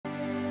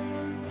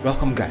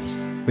Welcome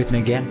guys, with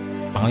me again,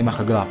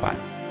 PanglimaKegelapan.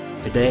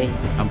 Today,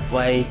 I'm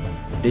playing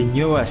the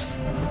newest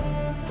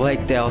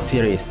Plague Tale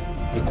series,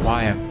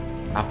 Requiem.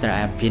 After I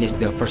have finished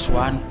the first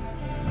one,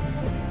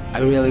 I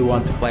really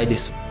want to play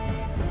this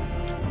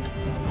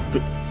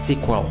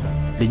sequel,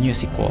 the new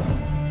sequel.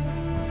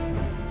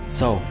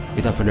 So,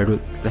 without further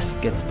ado, let's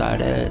get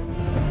started.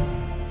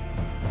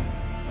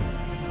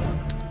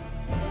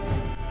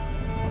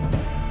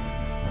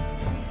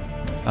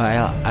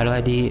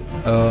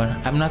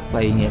 I'm not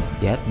playing it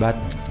yet, but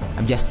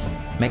I'm just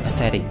make a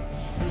setting.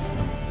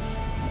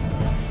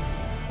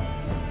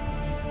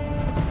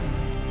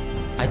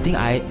 I think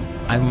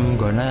I'm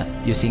gonna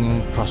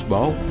using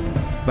crossbow,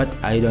 but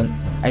I don't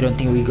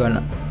think we're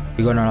gonna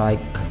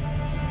like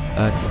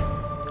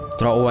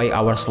throw away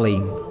our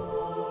sling.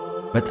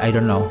 But I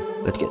don't know.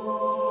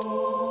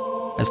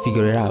 Let's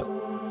figure it out.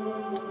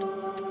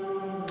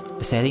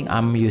 The setting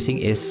I'm using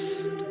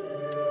is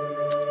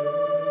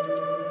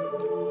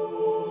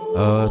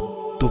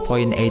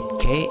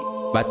 2.8K,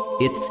 but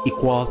it's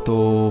equal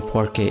to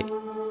 4K.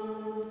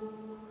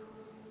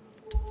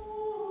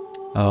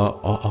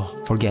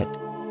 Forget.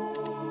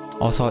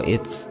 Also,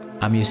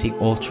 I'm using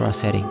ultra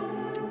setting.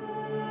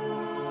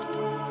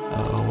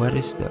 Where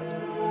is the?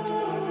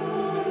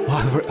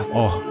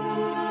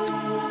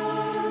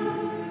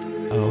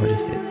 What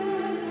is it?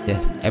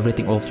 Yes,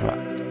 everything ultra,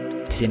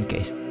 just in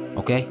case.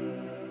 Okay.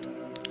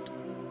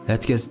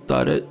 Let's get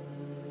started.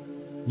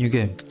 New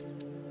game.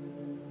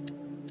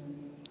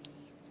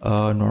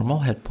 Normal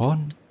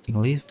headphone,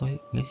 English,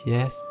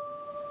 yes.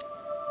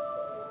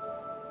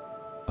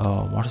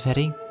 More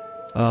setting.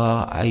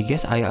 I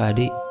guess I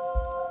added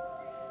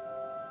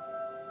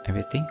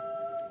everything.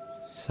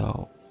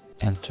 So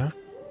enter.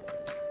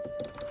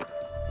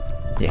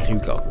 Yeah, here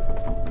we go.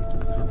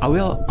 I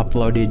will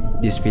upload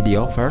this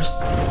video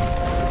first.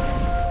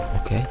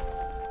 Okay.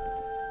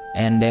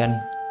 And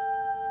then,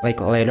 like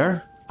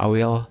later, I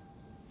will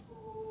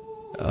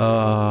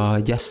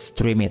just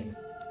stream it.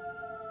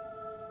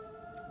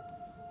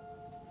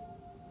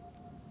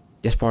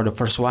 Just for the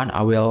first one,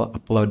 I will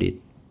upload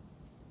it.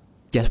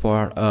 Just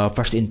for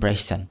first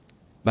impression.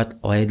 But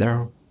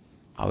later,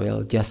 I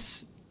will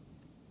just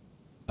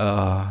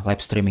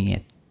live streaming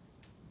it.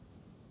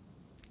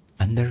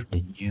 Under the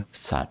new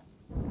sun.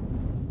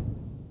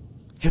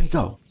 Here we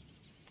go.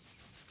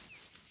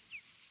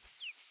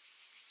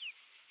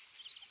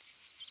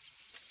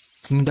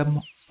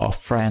 Kingdom of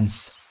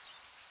France.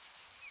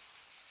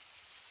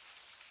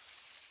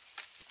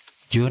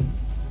 June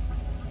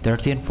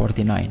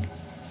 1349.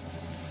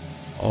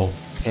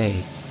 Okay.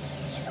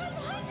 He's right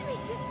behind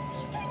us.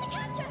 He's going to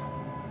catch us.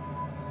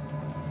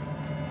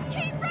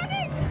 Keep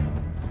running.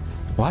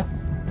 What?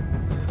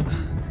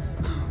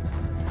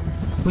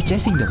 Who's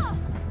chasing them?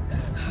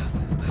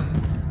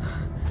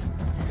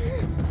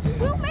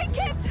 We'll make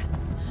it.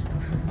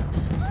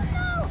 Oh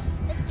no!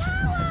 The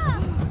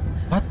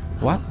tower.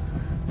 What?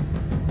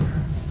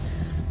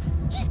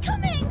 He's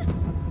coming.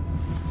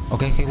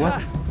 Okay,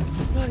 what?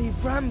 Bloody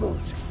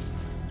brambles!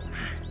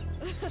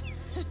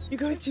 You're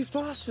going too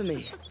fast for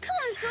me. Come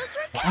on,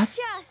 sorcerer, catch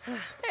us.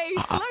 Hey,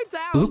 slow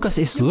down. Lucas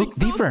is You'll look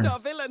exhaust different. our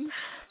villain.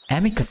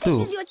 Amika too.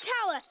 This is your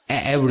tower.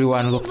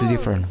 Everyone looks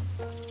different.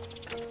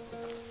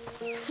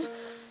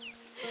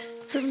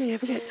 Doesn't he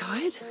ever get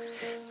tired?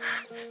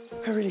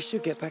 I really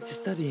should get back to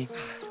studying.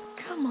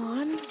 Come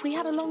on, we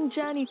had a long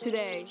journey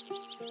today.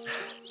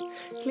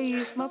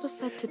 Please, Mother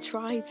said to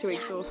try to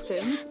exhaust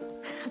him.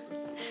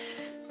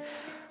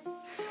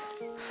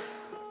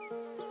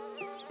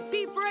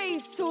 Be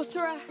brave,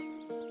 sorcerer.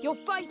 Your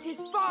fight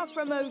is far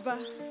from over.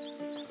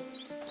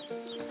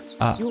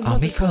 Your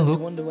mother Amika started to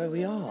look. wonder where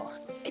we are.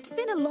 It's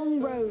been a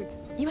long road.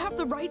 You have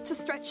the right to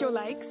stretch your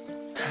legs.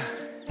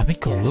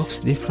 Amika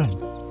looks different.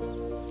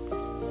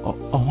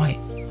 Oh my.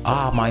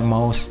 My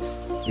mouse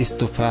is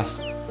too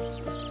fast.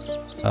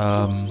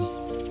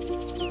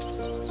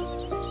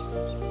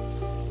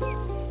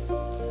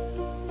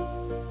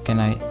 Can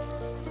I?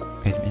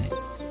 Wait a minute.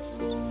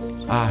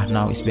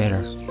 Now it's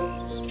better.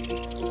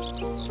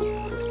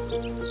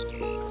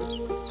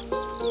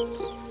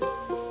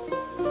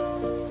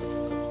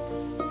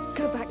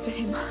 Go back to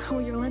him,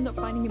 or you'll end up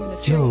finding him in a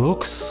She tree.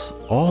 looks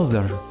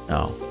older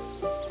now.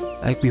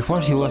 Like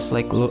before, she was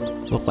like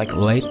look like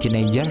late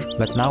teenager,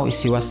 but now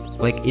she was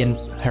like in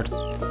her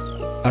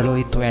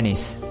early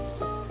 20s.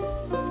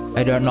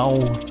 I don't know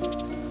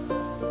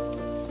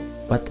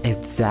what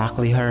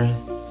exactly her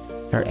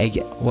age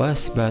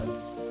was, but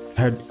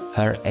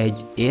her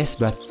age is,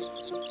 but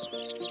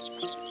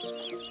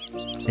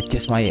it's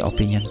just my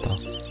opinion though.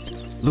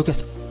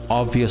 Lucas,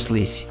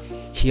 obviously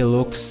he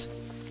looks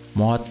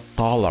more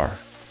taller.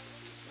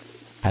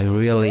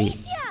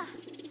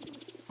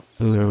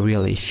 We're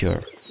really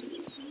sure.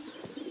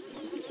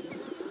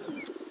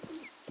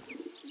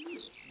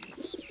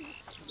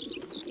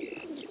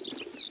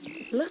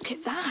 Look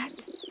at that.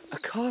 A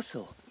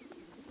castle.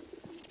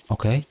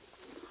 Okay.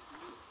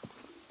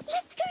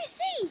 Let's go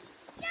see.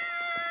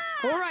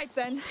 All right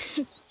then.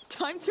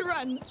 Time to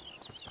run.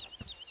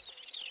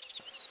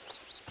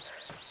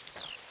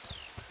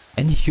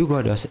 And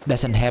Hugo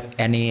doesn't have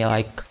any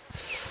like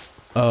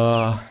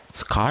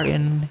scar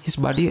in his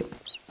body.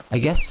 I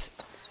guess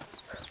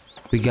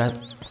we got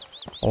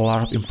a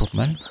lot of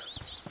improvement.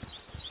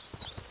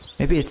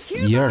 Maybe it's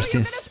Hugo, years you're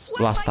since gonna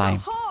sweat last like time.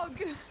 a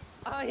hog.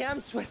 I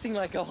am sweating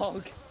like a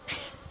hog.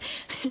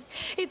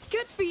 It's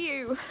good for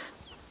you.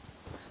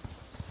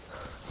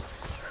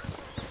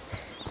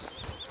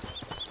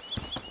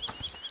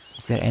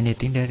 Is there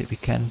anything that we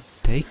can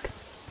take?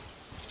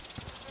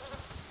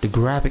 The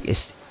graphic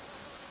is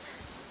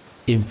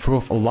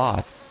improved a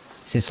lot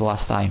since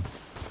last time.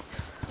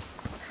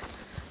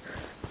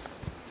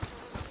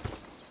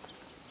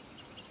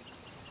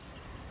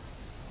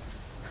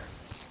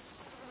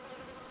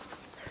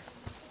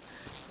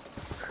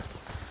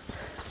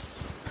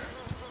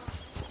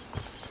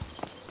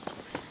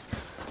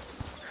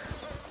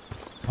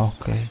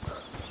 Okay.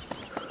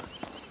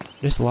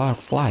 There's a lot of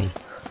fly.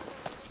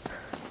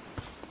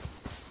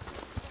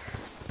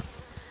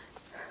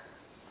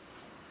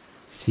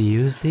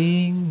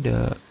 Fusing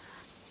the...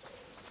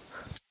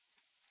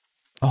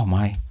 Oh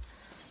my.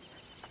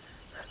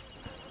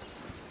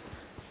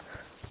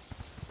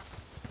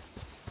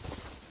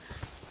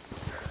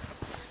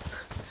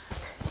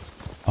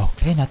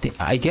 Okay, nothing.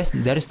 I guess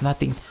there is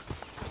nothing.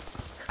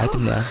 I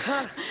think there.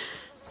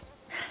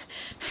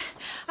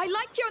 I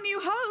like your new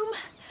home.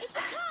 It's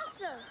a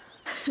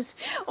castle.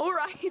 All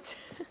right.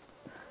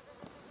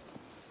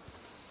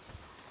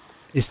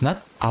 It's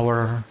not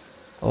our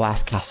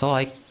last castle,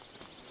 like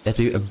that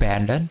we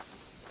abandoned.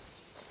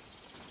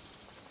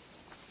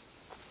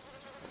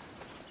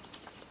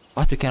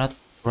 What, we cannot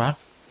run?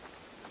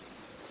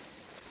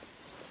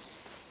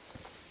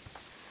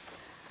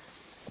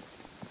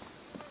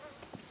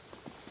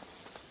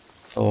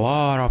 A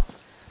lot of...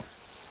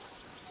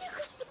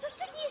 Lucas, the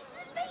Perfidious is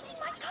invading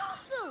my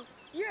castle.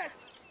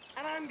 Yes,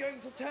 and I'm going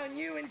to turn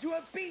you into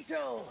a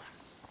beetle.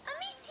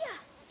 Amicia,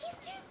 he's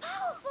too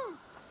powerful.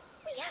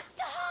 We have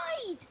to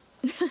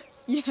hide.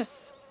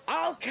 Yes.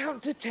 I'll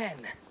count to 10.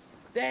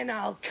 Then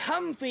I'll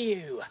come for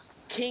you,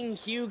 King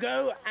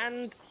Hugo,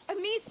 and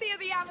Amicia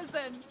the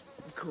Amazon.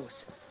 of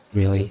course.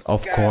 Really?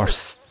 Of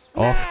course.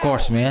 Of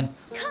course, man.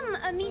 Come,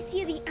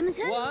 Amicia the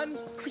Amazon. 1,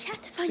 We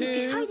have to find two,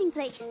 Lucas' hiding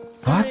place.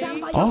 What?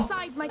 Stand by your Oh,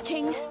 side, my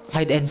king.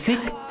 hide and seek?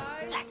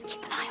 Let's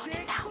keep an eye on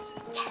him now.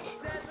 Yes.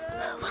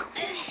 We'll move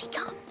if he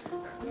comes.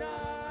 9,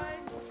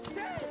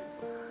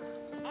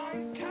 10.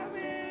 I'm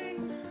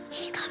coming.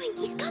 He's coming.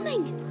 He's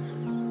coming.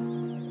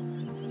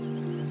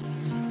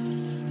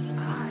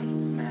 I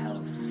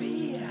smell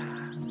fear.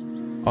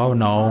 Oh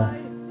no. I,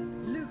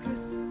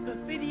 Lucas,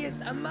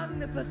 Perfidious among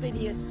the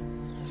Perfidious,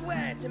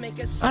 swear to make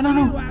a stew Oh,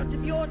 no. out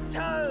of your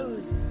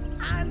toes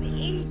and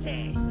eat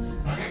it.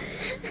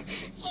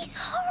 He's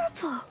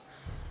horrible.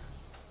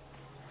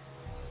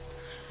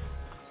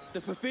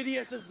 The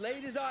Perfidious has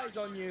laid his eyes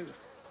on you.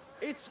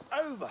 It's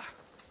over.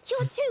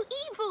 You're too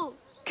evil.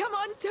 Come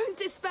on, don't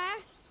despair.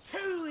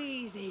 Too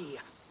easy.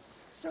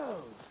 So,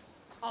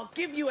 I'll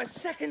give you a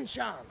second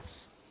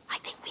chance. I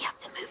think we have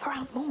to move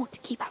around more to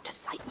keep out of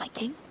sight, my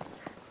king.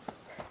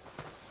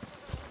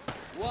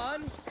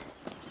 1,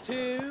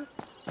 2, 3,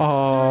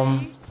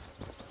 4,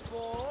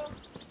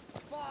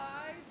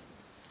 5,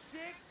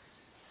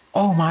 6,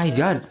 Oh my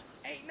god.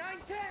 8, 9,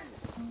 10.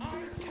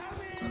 I'm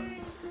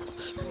coming.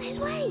 He's on his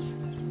way.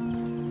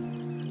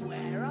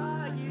 Where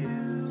are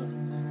you?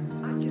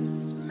 I can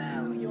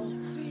smell your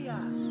fear.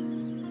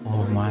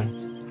 Oh my.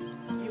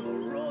 Your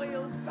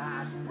royal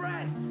bad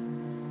breath.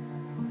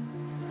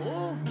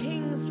 All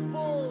kings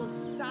fall,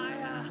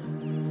 sire.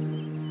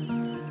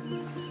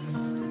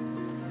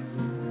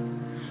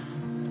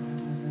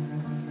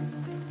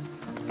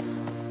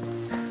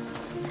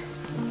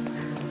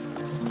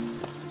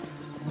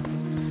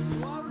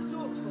 You are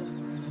resourceful,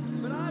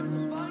 but I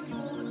will find you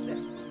all the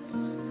same.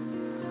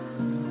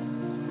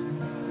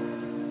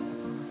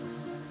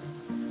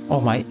 Oh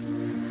my.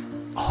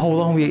 How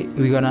long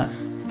we gonna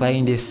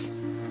playing this?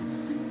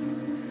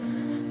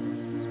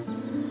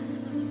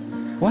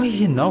 Why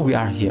he know we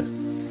are here?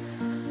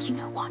 You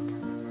know what?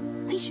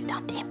 We should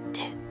hunt him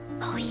too.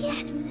 Oh,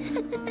 yes.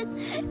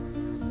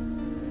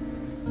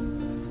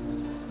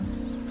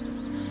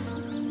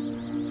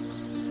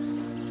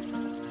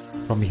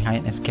 From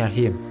behind and scare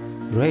him.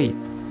 Great.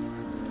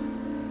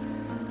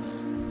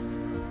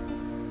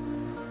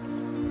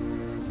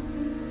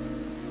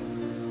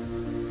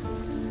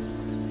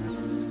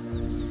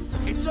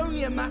 It's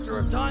only a matter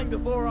of time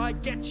before I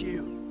get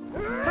you.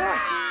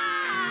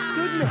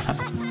 Goodness.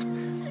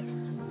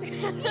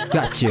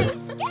 Got you.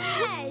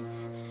 Scared.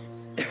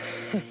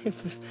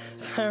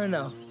 Fair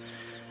enough.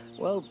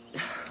 Well,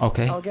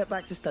 Okay. I'll get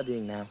back to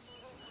studying now.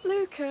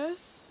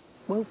 Lucas.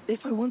 Well,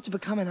 if I want to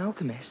become an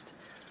alchemist,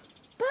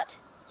 But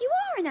you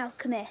are an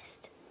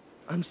alchemist.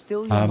 I'm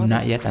still your mother's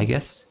Not yet, I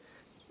apprentice.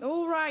 guess.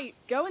 All right,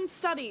 go and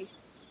study.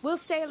 We'll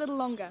stay a little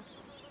longer.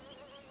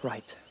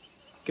 Right.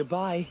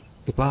 Goodbye.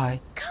 Goodbye.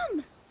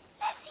 Come.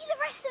 Let's see the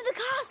rest of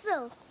the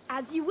castle.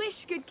 As you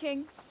wish, good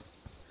king.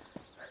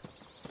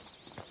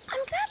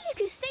 I'm glad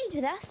Lucas stayed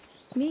with us.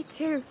 Me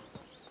too.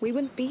 We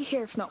wouldn't be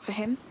here if not for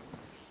him.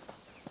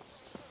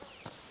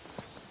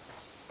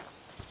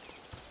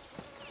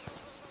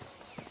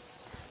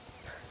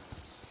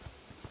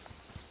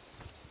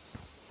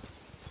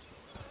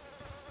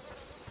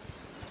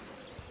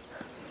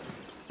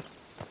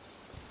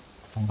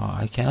 Oh,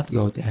 I cannot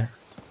go there.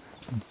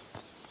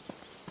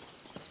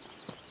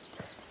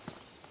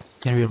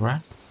 Can we run?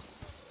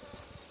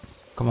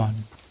 Come on.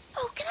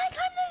 Oh, can I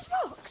climb those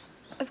rocks?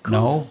 Of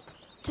No. course.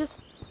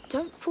 Just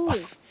don't fall.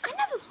 I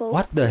never fall.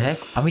 What the heck?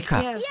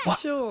 Amika. Yes, What?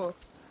 sure.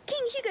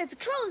 King Hugo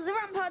patrols the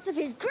ramparts of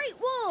his great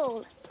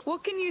wall.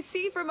 What can you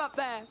see from up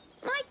there?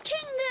 My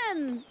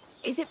kingdom.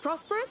 Is it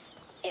prosperous?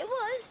 It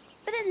was,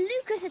 but then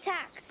Lucas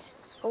attacked.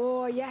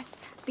 Oh,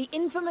 yes. The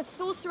infamous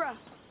sorcerer.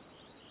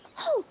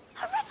 Oh,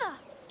 a river.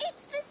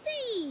 It's the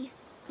sea.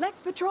 Let's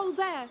patrol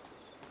there.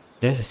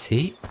 There's a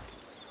sea?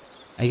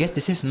 I guess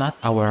this is not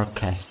our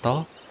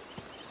castle.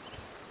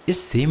 It's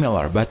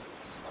similar, but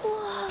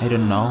I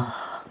don't know.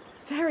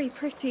 Very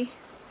pretty.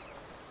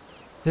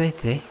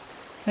 Pretty.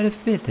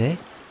 Pretty.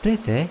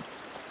 Pretty.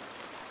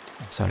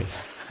 I'm sorry.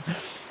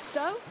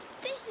 So,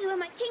 This is where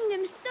my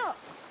kingdom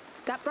stops.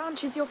 that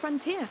branch is your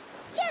frontier.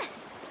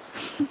 Yes.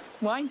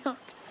 Why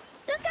not?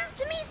 Look out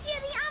to Mysia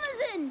the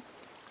Amazon.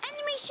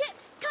 Enemy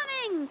ships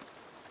coming.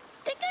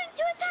 They're going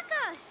to attack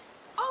us.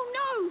 Oh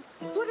no!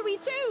 What do we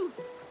do?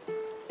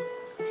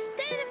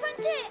 Stay at the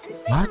frontier and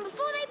save What? them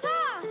before they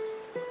pass.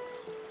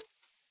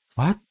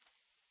 What?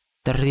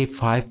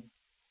 35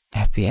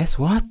 FPS?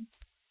 What?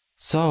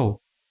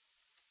 So.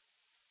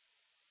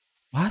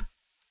 What?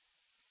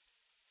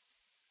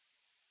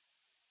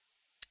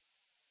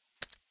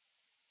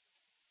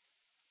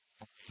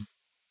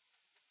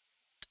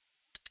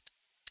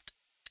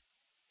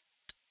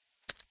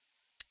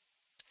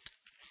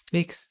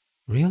 Fix?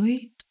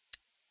 Really?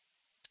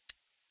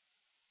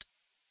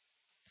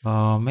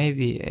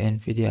 Maybe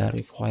NVIDIA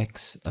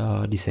reflex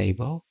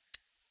disable.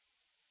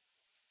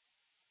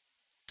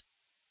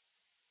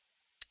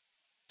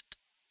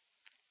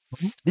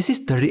 This is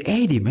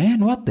 3080, man.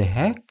 What the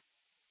heck?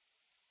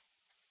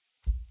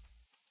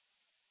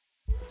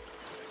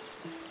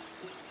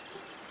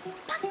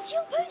 Back to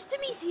your post,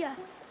 Amicia.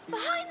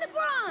 Behind the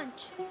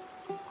branch.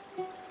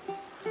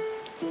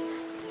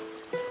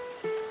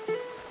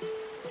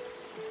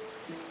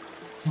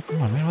 Oh,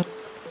 come on, man. What?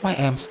 Why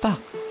I am stuck?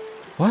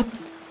 What?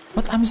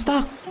 What? I'm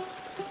stuck.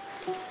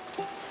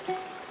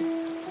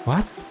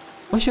 What?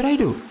 What should I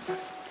do?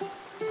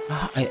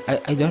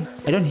 I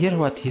don't hear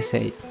what he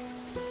said.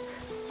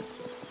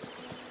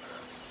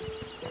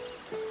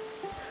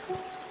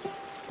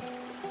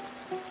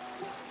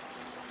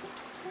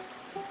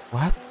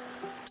 What?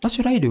 What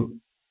should I do?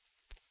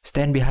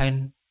 Stand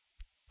behind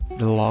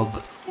the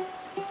log.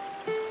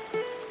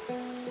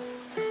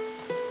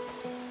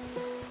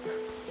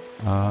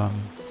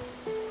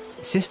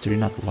 Is history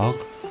not log?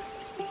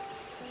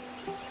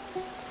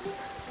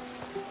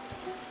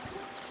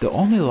 The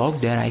only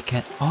log that I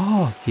can...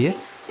 Oh, here?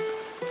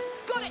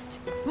 Got it!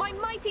 My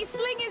mighty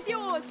sling is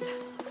yours!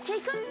 Here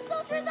comes the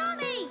sorcerer's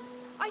army.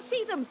 I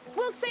see them!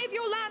 We'll save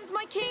your land,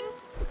 my king!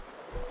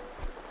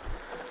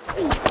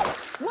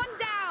 One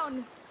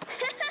down!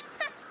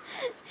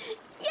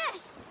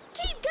 Yes.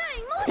 Keep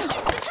going. More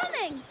ships are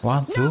coming.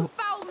 1, 2, No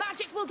foul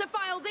magic will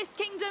defile this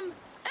kingdom!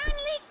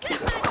 Only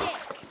good magic.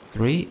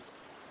 3.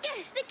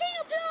 Yes, the king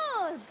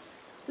applauds.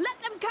 Let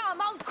them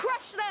come! I'll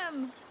crush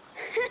them!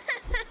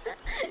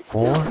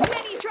 4.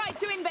 Many tried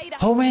to invade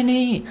us! How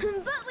many?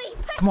 But we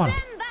put Come on.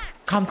 them back.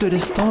 Come to the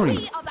story.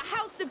 We are the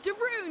House of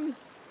Daroon!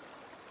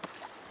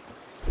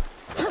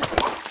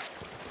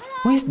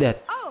 Who is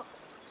that? Oh,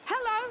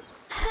 hello!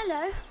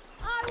 Hello.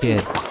 I was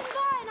Kid. passing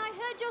by and I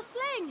heard your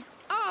sling.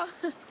 Oh,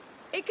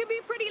 it can be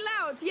pretty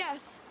loud,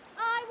 yes.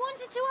 I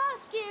wanted to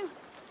ask you,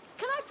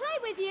 can I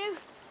play with you?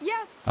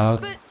 Yes, Uh,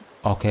 but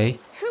Okay.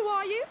 who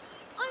are you?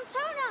 I'm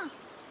Tona.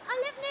 I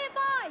live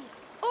nearby.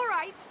 All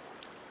right.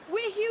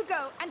 We're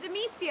Hugo and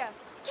Amicia.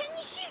 Can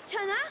you shoot,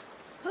 Tona?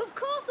 Of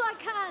course I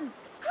can.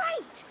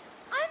 Great.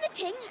 I'm the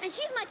king and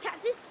she's my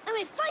captain and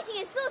we're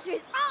fighting a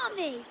sorcerer's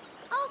army.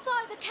 I'll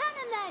fire the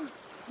cannon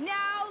then.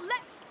 Now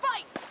let's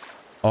fight!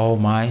 Oh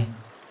my.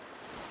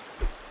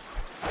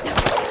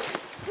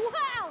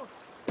 Wow!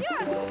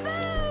 You're a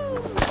boom!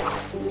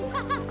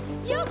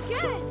 You're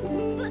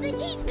good, but they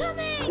keep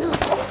coming.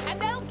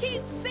 And they'll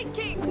keep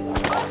sinking!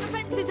 Our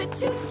defenses are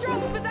too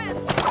strong for them!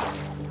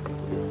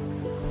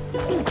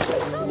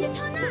 Soldier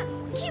Tona,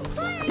 keep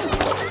firing the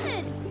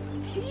cannon.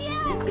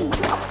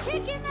 Yes!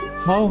 Kick in their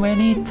arms. How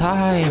many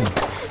times?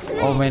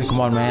 Oh man, come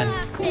on, man.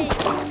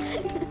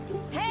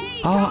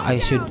 Hey, Oh, calm I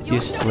should down. You're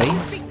use not sling?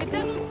 to speak the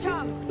devil's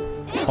tongue.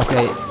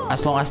 Okay,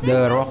 as long as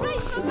the rock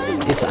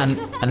is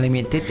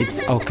unlimited,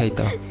 it's okay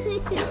though.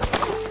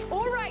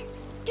 All right,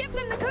 give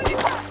them the coup de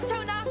grace,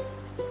 Tona.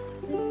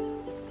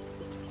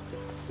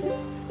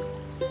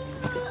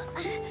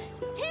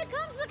 Here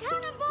comes the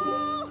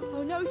cannonball!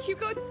 Oh no,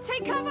 Hugo,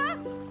 take cover!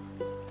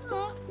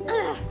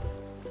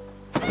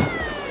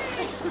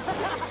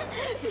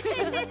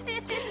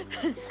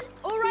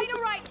 All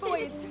right,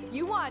 boys.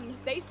 You won.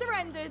 They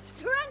surrendered.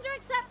 Surrender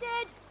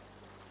accepted!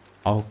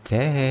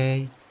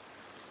 Okay.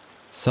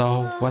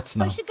 So, what's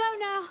I now? should go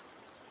now.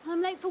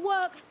 I'm late for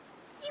work.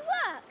 You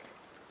work?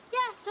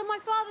 Yes, on my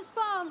father's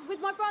farm with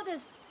my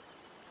brothers.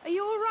 Are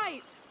you all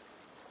right?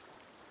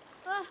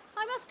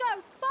 I must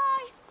go.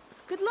 Bye!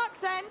 Good luck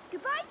then.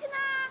 Goodbye,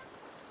 Tana!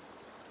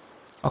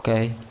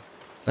 Okay,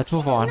 let's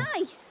move on.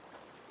 Nice.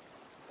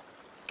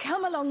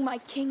 Come along, my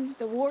king.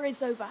 The war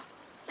is over.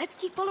 Let's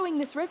keep following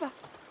this river.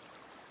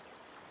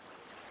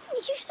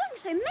 You sung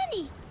so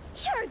many.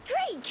 You're a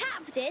great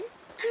captain.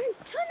 And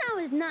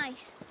Tuna was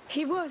nice.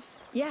 He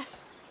was,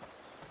 yes.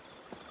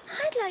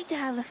 I'd like to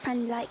have a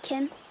friend like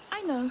him.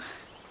 I know.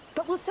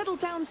 But we'll settle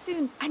down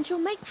soon, and you'll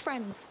make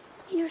friends.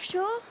 You're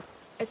sure?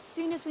 As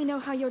soon as we know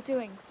how you're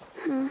doing.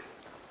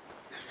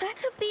 That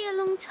could be a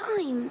long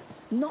time.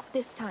 Not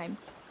this time.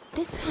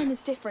 This time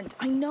is different,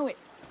 I know it.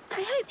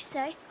 I hope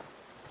so.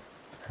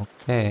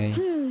 Okay.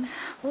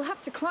 We'll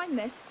have to climb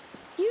this.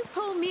 You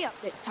pull me up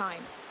this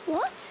time.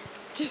 What?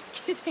 Just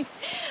kidding.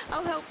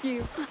 I'll help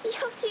you.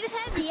 You're too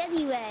heavy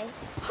anyway.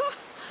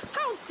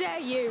 How dare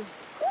you?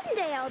 One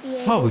day I'll be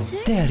able How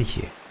to. dare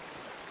you?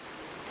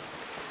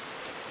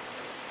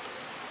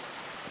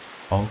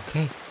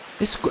 Okay.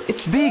 It's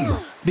big.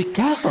 Big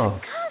castle.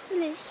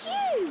 Castle is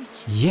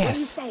huge.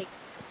 Yes. What do you say?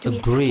 Do we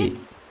attack Agreed.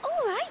 it?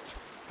 All right.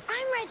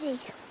 I'm ready.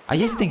 I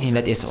just thinking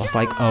that it was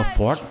like a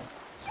fort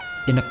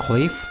in a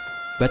cliff,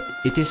 but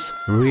it is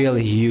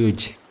really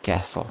huge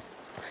castle.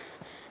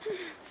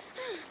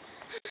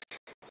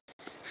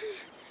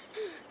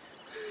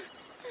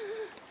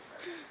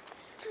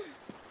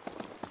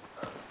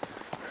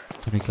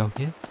 Can we go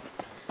here?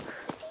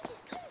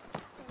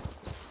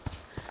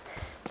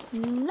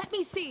 Let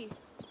me see.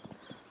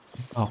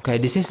 Okay,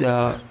 this is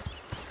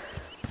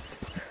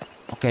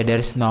okay, there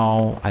is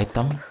no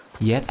item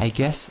yet, I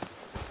guess.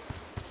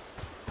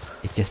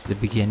 It's just the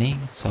beginning,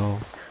 so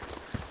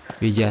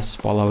we just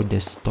follow the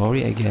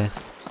story, I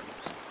guess.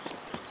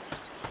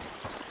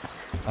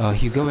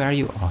 Hugo, where are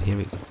you? Oh, here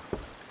we go.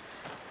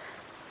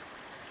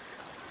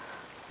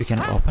 We can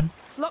open.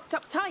 It's locked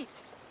up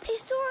tight. They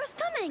saw us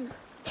coming.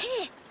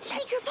 Here,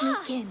 secret Let's sneak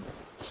path. in.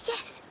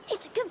 Yes,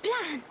 it's a good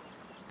plan.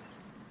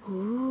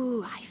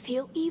 Ooh, I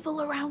feel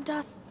evil around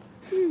us.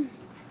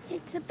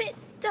 It's a bit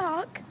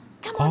dark.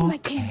 Come on, my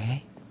king.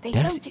 Okay, They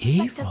there's don't expect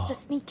evil. us to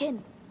sneak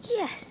in.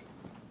 Yes.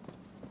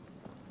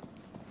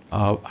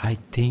 I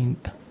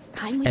think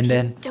I'm with And you.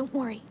 then- Don't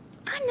worry.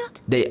 I'm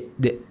not. the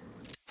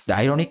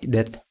ironic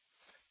that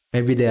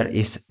maybe there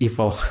is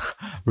evil,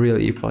 real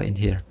evil in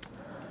here.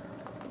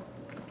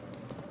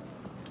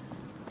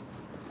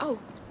 Oh,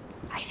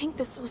 I think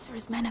the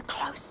sorcerer's men are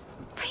close.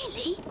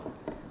 Really?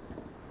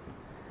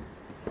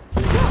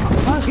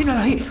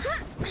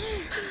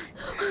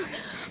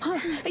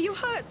 Are you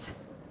hurt?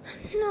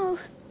 No.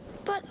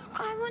 But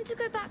I want to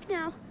go back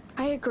now.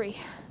 I agree.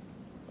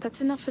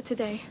 That's enough for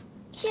today.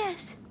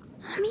 Yes.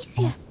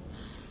 Amicia.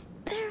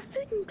 There are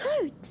food and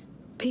clothes.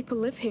 People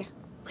live here.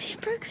 We've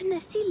broken their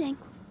ceiling.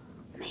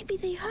 Maybe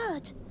they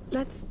heard.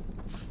 Let's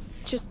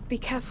just be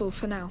careful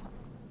for now.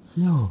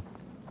 No.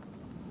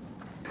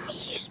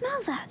 You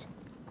smell that?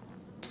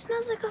 It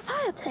smells like a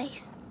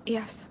fireplace.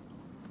 Yes.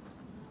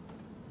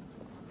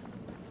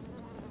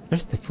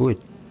 Where's the food?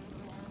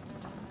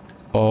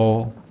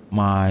 Oh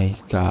my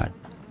god.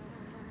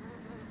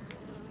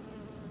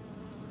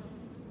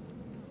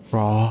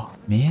 Raw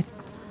meat?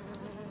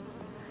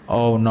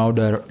 Oh no,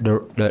 the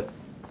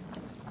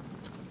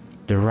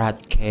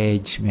rat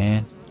cage,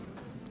 man.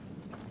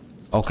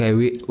 Okay,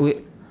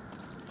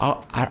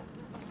 are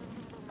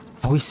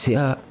we see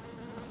a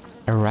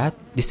rat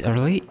this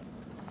early?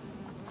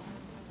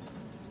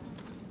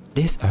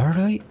 This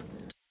early?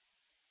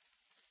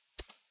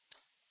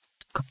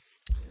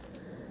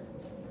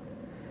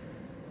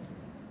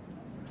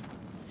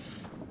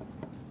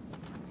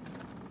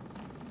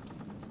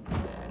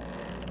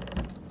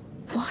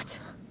 What?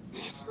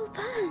 It's all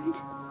burned.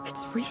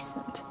 It's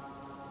recent.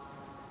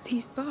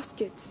 These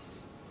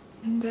baskets,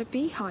 they're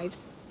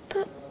beehives.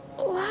 But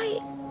why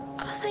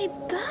are they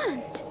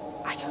burned?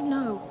 I don't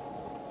know.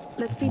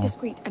 Let's be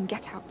discreet and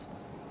get out.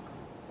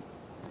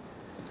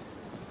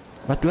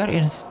 But we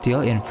are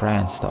still in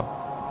France, though.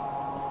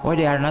 Why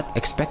they are not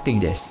expecting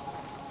this?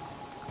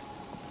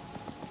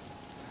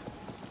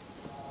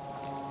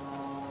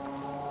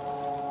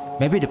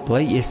 Maybe the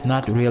play is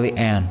not really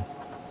end.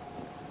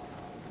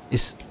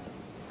 It's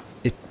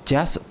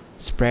just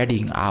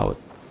spreading out.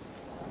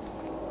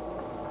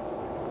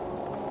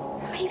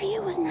 Maybe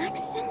it was an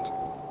accident?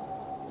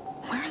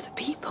 Where are the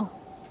people?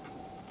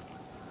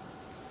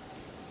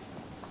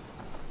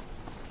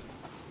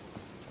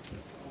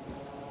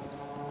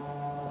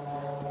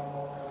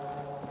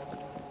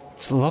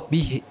 It's a lot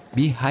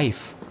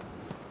beehive.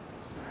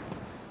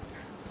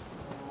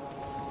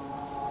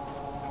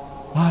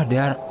 Ah,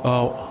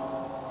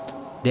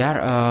 they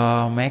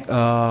are make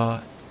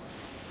a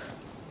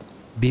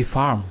bee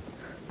farm.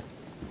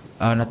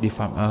 Not bee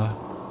farm.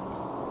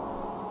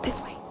 This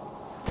way.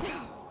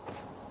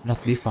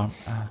 Not bee farm.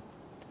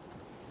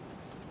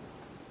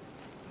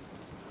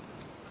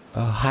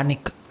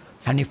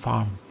 Honey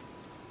farm.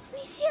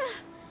 Monsieur!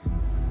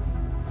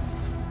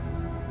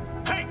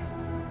 Hey!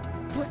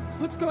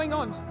 What's going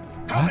on?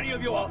 How many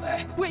of you are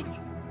there? Wait!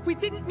 We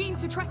didn't mean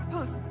to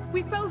trespass.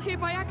 We fell here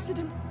by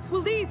accident.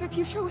 We'll leave if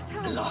you show us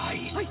how.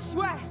 Lies. I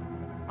swear.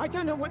 I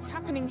don't know what's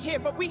happening here,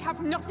 but we have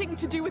nothing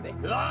to do with it.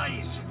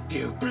 Lies!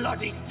 You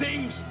bloody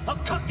thieves! I'll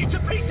cut you to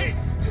pieces!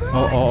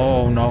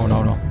 Oh,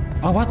 no.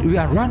 Oh, what? We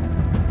are run?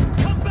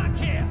 Come back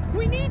here!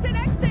 We need an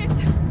exit!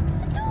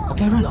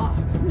 Okay, run.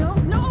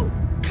 No!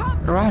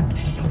 Come! Run.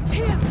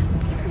 Here!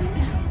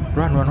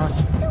 Run.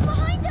 He's still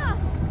behind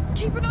us.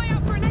 Keep an eye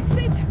out for an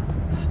exit!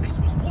 This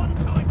was one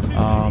time too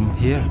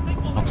Here.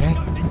 Okay.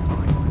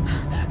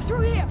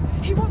 Through here!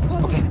 He won't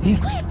follow. Okay, here.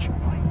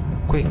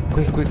 Quick.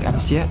 I'm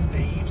here.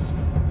 thieves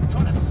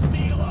trying to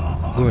steal our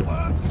hard Good.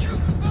 work.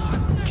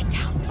 Get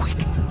down,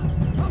 quick! I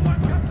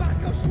won't come back,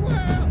 I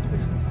swear!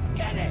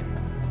 Get him!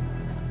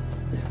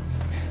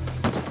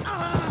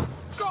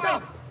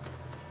 Stop!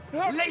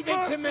 Leave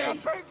it to me! I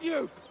beg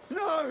you!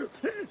 No!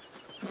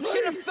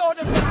 Should have thought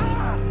of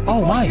that!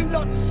 Oh my. You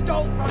lot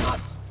stole from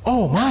us!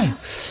 Oh my.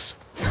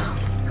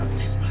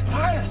 Goodness,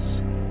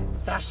 Matthias!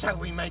 That's how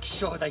we make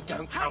sure they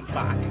don't come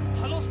back.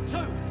 I lost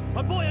two,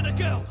 a boy and a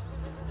girl.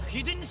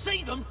 You didn't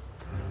see them?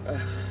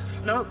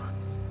 No,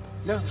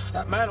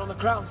 that man on the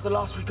ground's the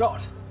last we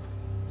got.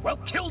 Well,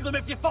 kill them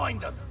if you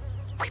find them.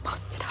 We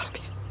must get out of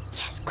here.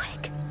 Yes,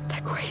 quick.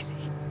 They're crazy.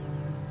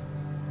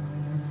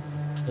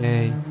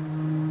 Okay.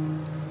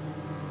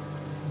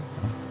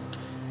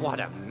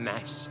 What a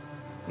mess.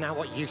 Now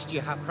what use do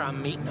you have for our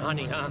meat and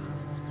honey, huh?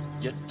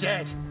 You're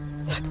dead.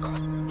 Let's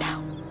cross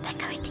now. They're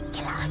going to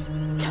kill us.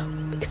 No,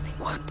 because they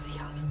won't see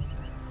us.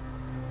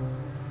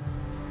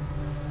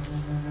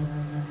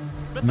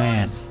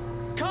 Man.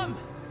 Come!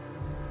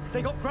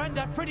 They got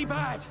Grandad pretty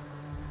bad.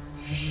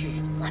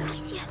 Let me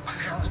see at the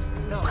house.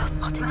 No, Well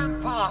spotted.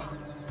 Grandpa!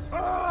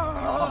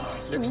 Oh,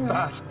 looks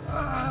bad.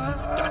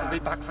 Dad will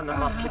be back from the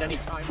market any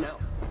time now.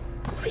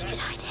 We could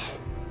hide here.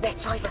 They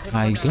find us.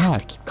 My We have God.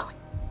 to keep going.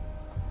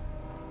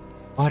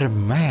 What a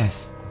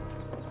mess.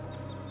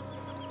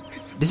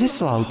 This is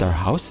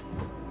slaughterhouse.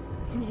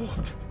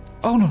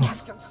 Oh no.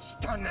 Don't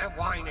stand there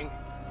whining.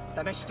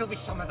 There may still be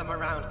some of them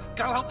around.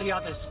 Go help the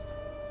others.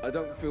 I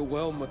don't feel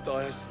well,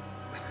 Matthias.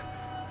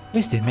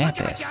 Where's the Give a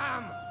Matthias?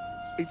 damn!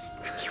 It's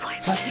You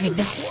won't What's find with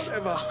that?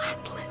 whatever. I'll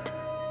handle it.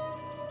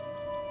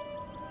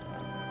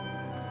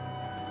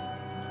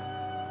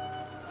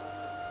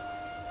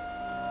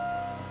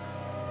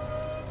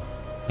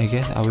 I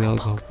guess I will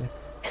go.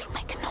 It'll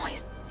make a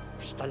noise.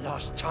 It's the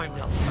last time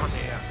they'll come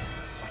here.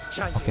 I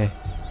tell you. Okay.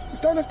 You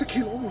don't have to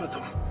kill all of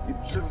them, you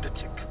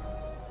lunatic.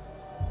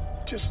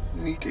 Just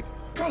needed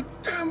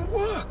goddamn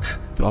work.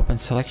 To open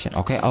selection.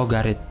 Okay, I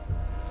got it.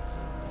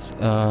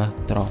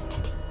 Throw.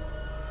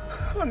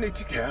 I need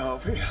to get out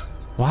of here.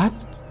 What?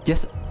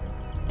 Just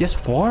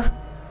 4?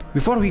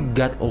 Before we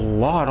got a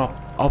lot of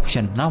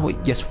option. Now we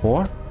just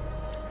 4?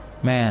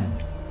 Man.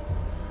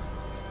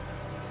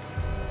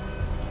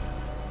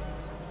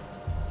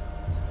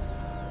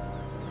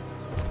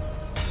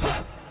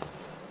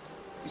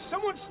 Is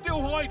someone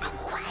still hiding?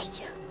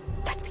 Away!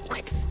 Let's be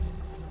quick.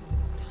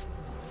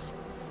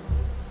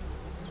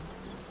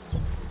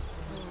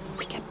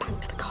 We get back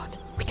to the cart.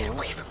 We get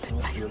away from this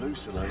place. You're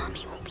hallucinating.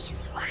 Mummy will be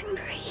so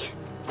angry.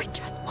 We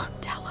just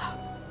won't tell her.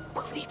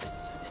 We'll leave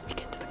as soon as we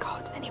get to the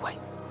cart anyway.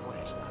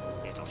 Where's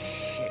that little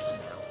shit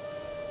now?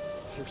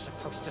 You're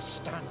supposed to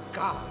stand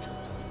guard.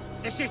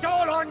 This is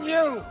all on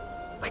you!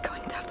 We're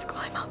going to have to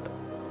climb up.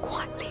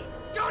 Quietly.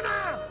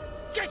 Donna!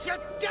 Get your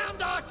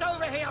damned ass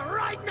over here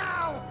right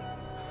now!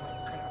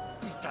 I'm gonna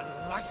beat the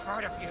life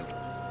out of you.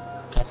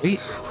 Can we?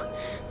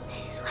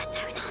 This is where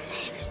Tonan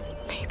lives.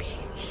 Maybe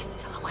he's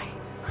still away.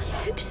 I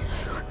hope so.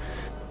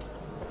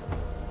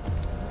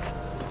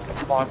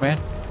 Come on, man.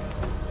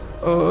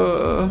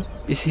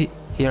 Is he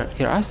hear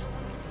us?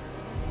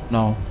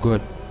 No,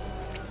 good.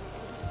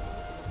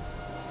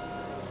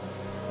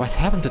 What's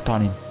happened to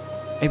Tony?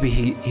 Maybe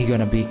he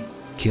gonna be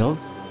killed?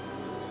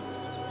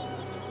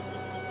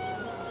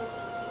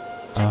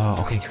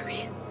 Okay. Through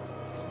here.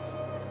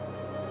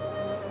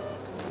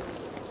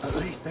 At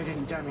least they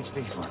didn't damage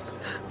these ones.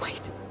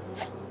 Wait.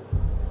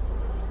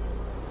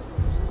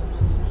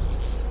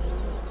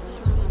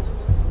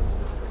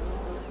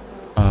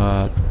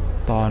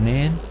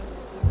 Tony.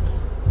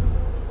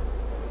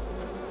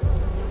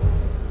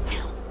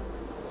 No.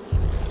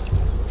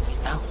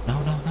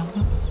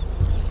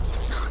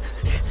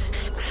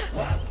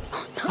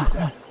 Oh, come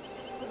on.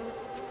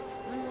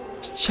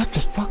 Shut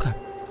the fuck up.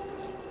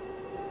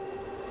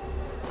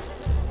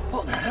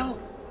 What the hell?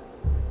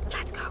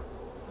 Let's go.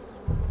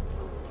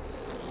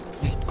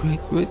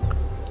 Wait.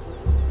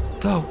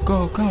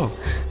 Go.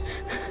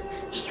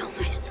 He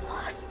almost saw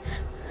us.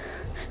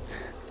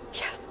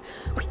 Yes,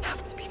 we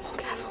have to be more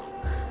careful.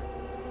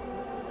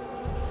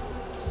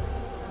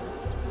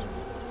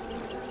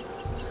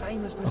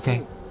 Same as before.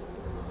 Okay.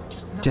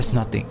 Just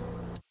nothing.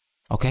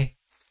 Okay.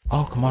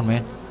 Oh, come on,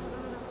 man.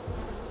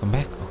 Come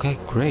back. Okay,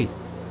 great.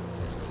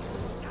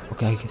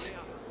 Okay, I guess.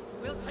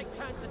 We'll take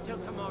turns until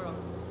tomorrow.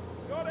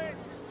 Got it.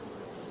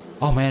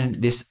 Oh man,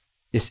 this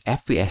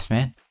FPS,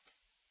 man.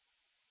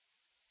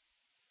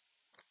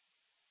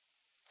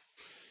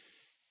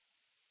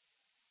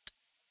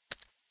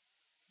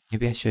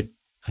 Maybe I should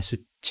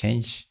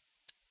change.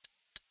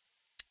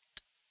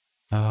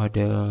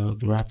 The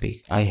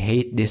graphic. I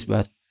hate this,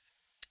 but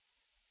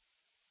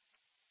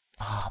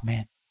oh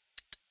man.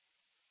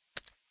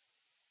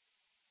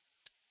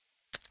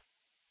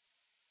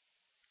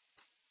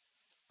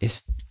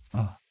 It's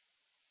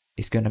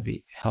it's gonna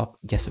be help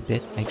just a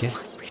bit, I guess.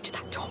 Must reach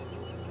that door.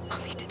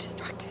 I'll need to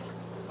distract him.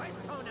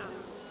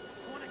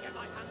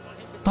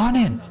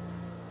 Tonin!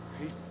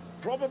 He's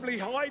probably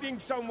hiding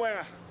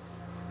somewhere.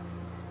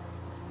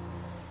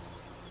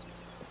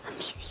 Let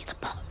me see the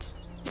pot.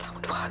 That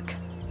would work.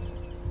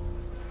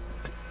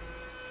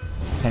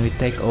 Can we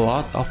take a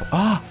lot of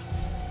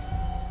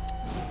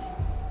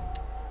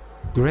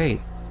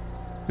great.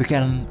 We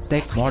can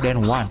take more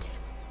than one.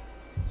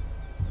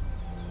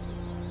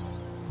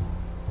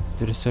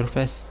 To the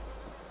surface.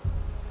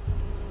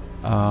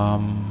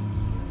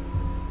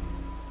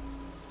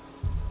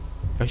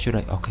 Where should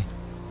I? Okay.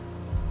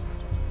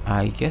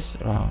 I guess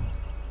around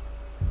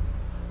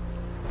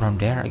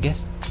there, I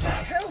guess.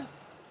 Hell!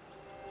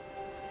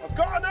 I've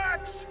got an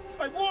axe!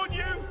 I warn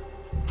you!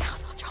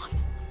 Now's our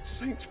chance.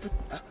 Saints, but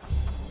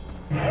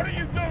what are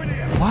you doing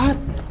here? What?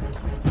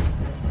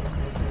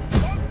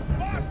 Those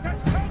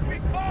bastards can't be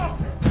far!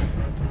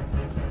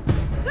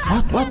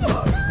 What?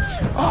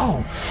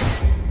 Oh!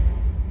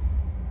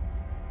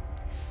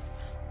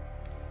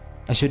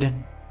 I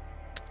shouldn't.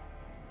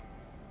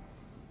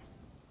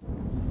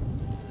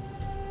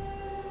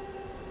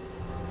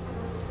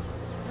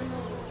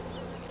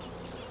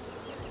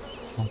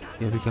 Oh,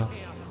 here we go.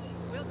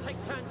 We'll take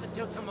turns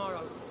until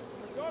tomorrow.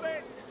 Got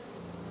it!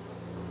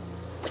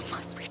 We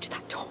must reach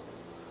that door.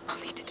 I'll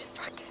need to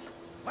distract him.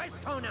 Where's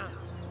Conan?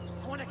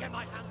 I want to get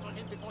my hands on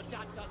him before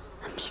Dad does.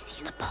 Let me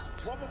see the pot.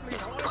 Probably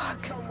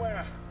hiding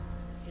somewhere.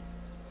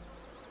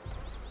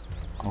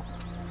 Oh.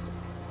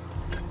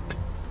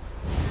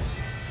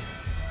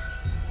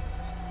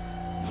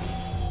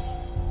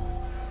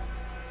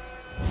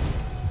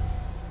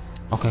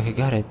 Okay, I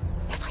got it.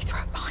 If I throw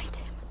it behind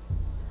him.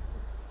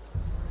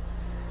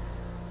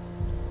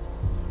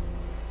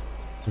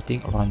 I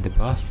think around the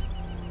bus.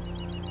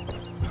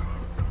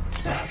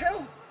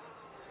 Hell!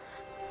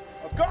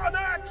 I've got an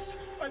axe!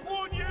 I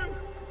warn you!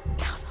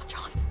 Now's our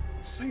chance.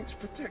 Saints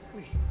protect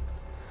me.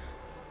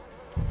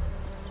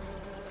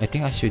 I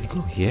think I should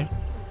go here.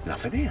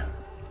 Nothing here.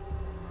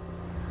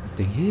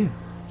 Nothing here.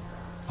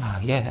 Ah,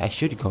 yeah, I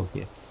should go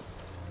here.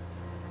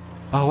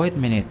 Oh, wait a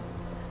minute.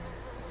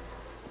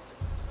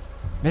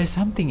 There's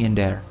something in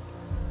there.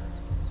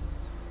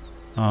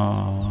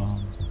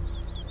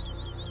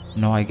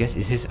 No, I guess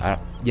this is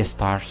just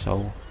star,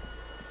 so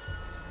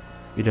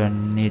we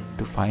don't need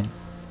to find.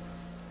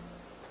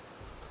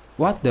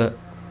 What the?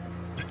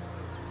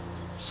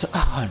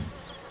 Son,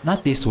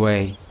 not this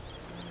way,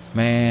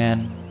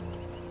 man.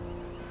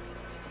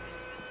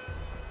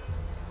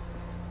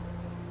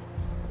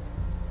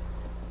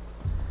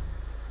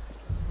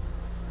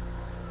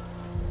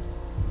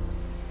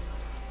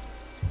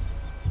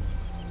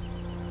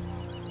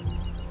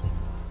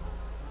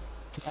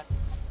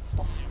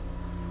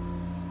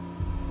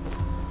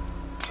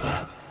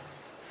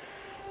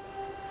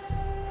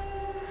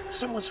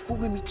 Someone's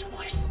fooling me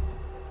twice.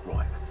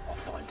 Right, I'll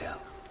find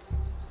out.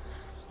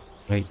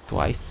 Right,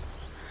 twice.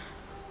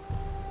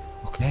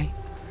 Okay.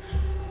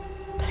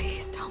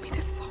 Please tell me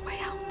this is our way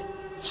out.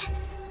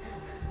 Yes.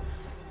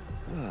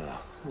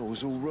 I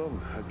was all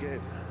wrong again.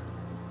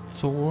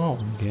 So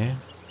wrong again.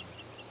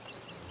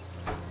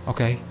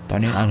 Okay,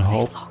 turn it on They've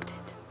hope. locked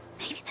it.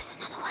 Maybe there's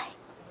another way.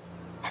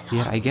 There's a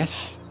Here, hole I guess.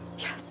 here.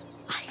 Yes.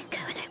 I can go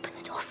and open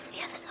the door from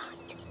the other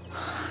side.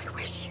 I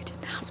wish you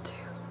didn't have to.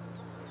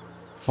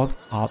 Hold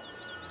up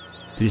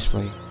to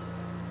display.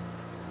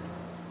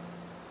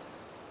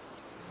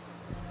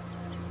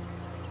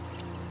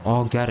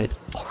 Oh, got it.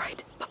 All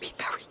right, but be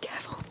very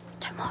careful.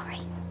 Don't worry.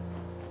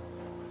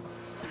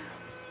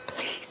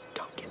 Please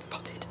don't get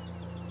spotted.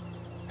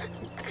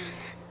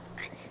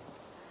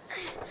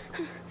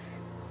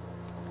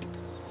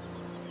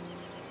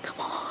 Come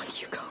on,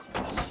 Hugo.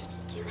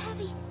 It's too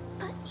heavy,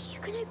 but you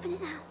can open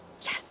it now.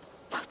 Yes,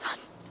 well done.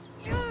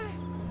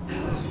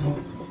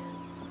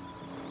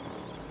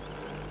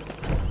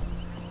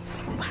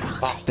 Where are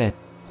Fuck they? that.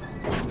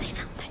 Have they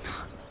found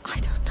Bernard? I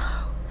don't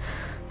know.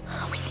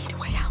 We need a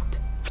way out.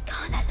 We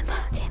can't let them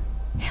hurt him.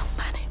 He'll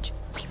manage.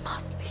 We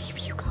must leave,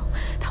 Hugo.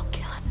 They'll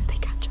kill us if they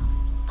catch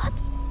us. But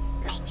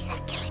maybe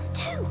they'll kill him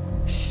too.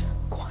 Shh,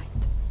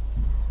 quiet.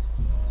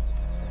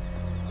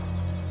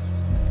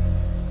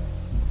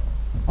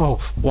 Oh,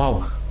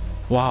 wow.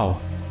 Wow.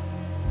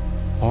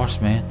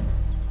 Horseman.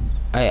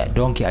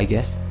 Donkey, I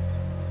guess.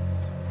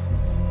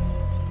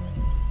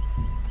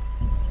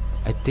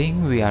 I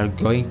think we are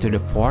going to the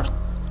fort.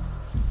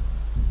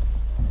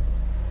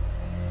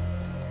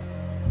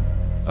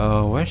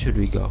 Where should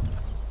we go?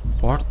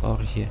 Port or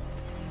here?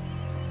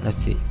 Let's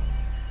see.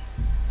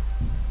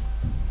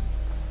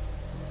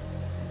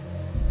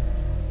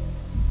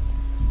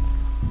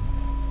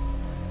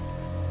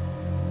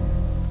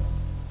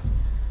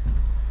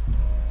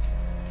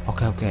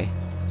 Okay.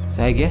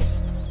 So I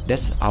guess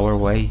that's our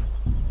way.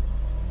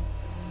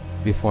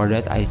 Before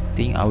that, I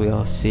think I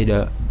will see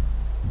the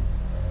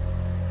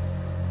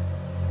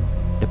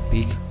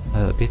peek a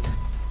little bit.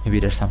 Maybe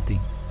there's something.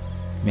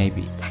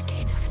 Maybe. That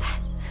gate over there.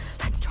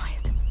 Let's try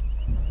it.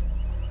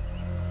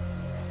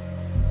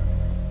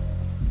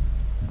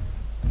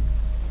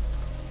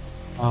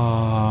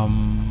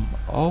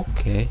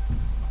 Okay.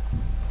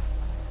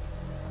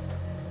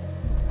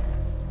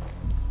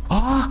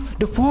 Ah,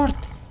 the fort!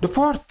 The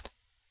fort!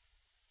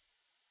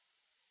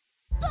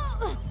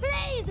 Stop,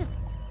 please!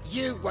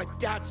 You were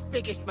Dad's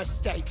biggest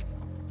mistake,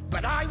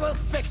 but I will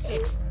fix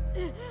it.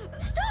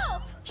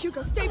 Stop!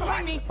 Hugo, stay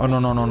behind me. Oh, no,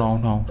 no, no, no,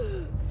 no.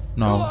 Who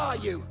No. are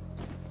you?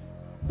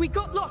 We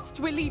got lost.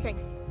 We're leaving.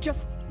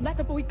 Just let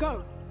the boy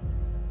go.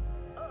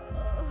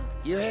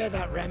 You hear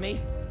that,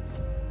 Remy?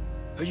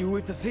 Are you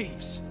with the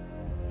thieves?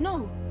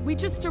 No, we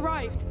just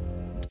arrived.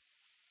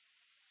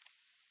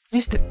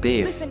 He's the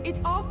thief. Listen,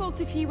 it's our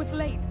fault if he was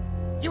late.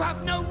 You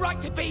have no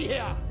right to be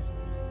here!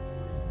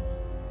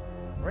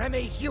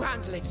 Remy, you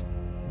handle it.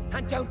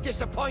 And don't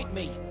disappoint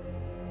me.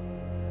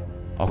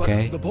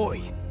 Okay. But the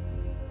boy,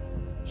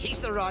 He's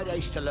the right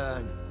age to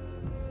learn.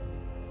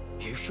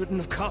 you shouldn't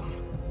have come.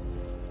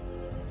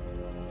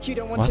 You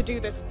don't want to What? do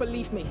this,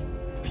 believe me.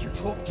 You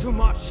talk too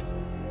much.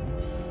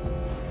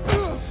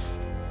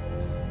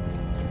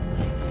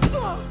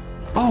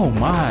 Oh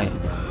my.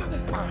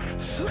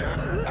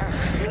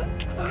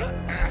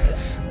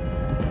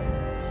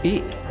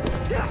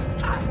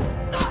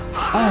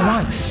 Oh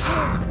my.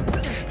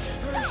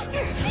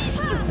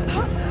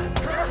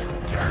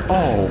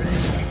 Oh.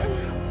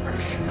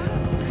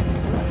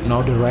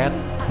 No, the red.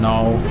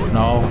 No,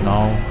 no, no.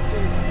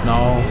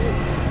 No,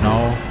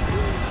 no.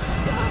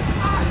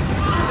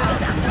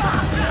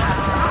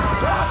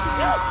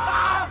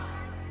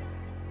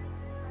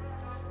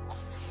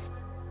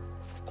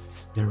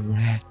 The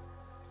red.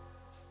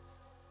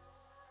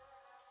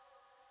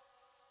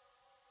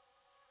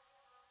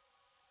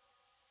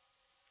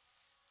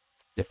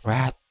 The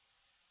rat.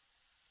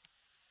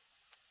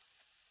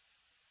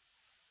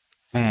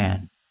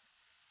 Man.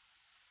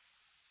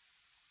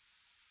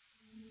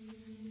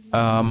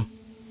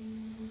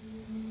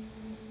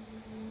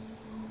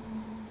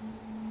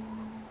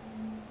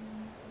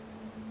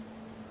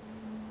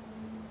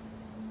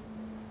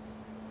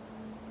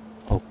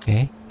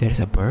 Okay, there's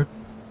a bird.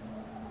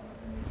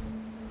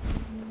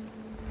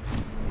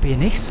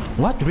 Phoenix?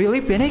 What?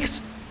 Really,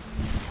 Phoenix?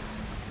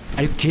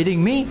 Are you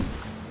kidding me?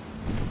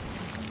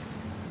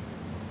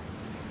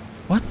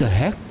 What the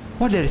heck?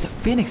 What, there is a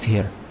Phoenix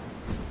here?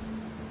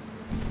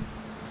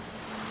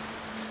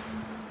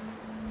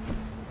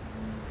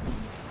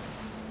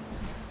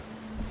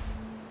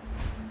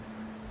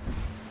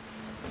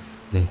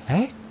 The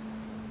heck?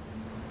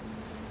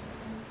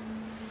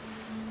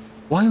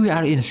 Why we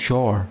are in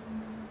shore?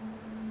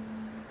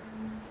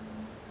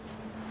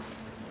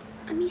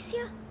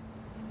 Amicia?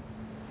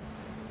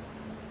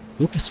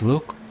 Lucas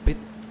look a bit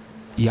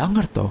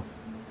younger though.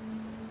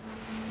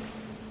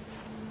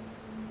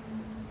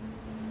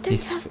 Don't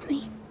It's- help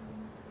me.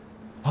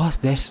 Oh,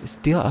 there's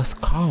still a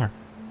scar.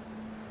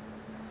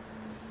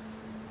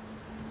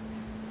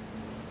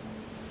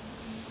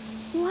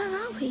 Where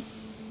are we?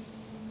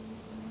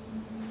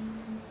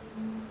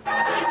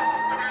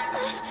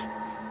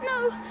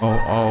 No!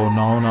 Oh,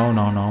 no, no,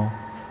 no, no.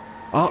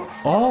 Oh,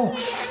 It's oh,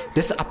 starting again.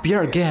 this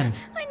appear again.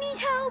 I need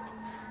help!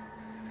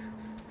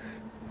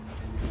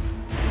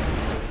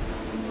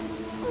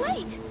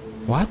 Wait!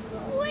 What?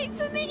 Wait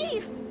for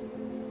me!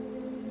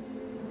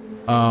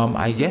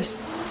 I guess.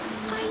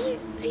 Are you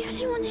the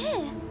only one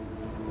here?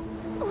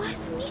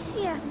 Where's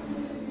Amicia?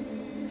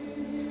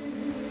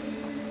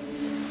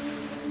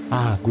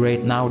 Ah,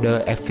 great. Now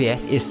the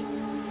FPS is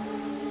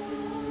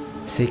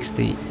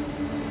 60.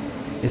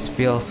 It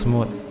feels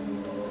smooth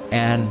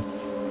and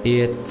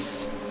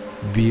it's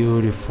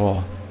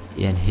beautiful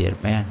in here,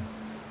 man.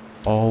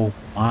 Oh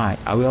my!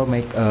 I will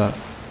make a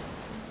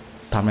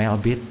thumbnail a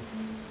bit.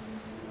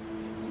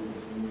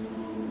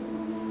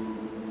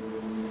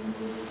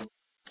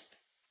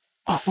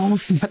 Oh,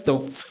 what the?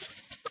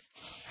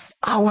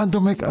 I want to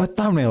make a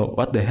thumbnail.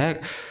 What the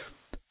heck,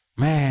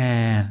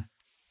 man?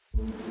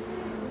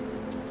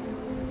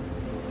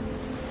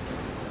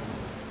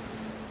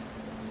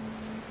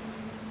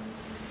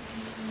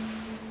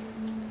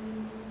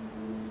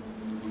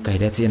 Okay,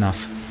 that's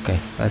enough. Okay,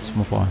 let's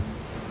move on.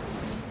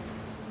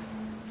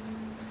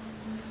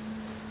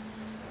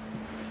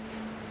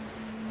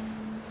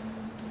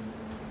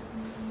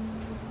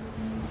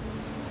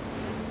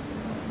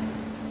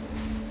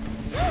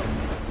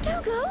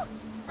 Don't go!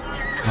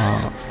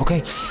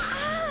 Okay,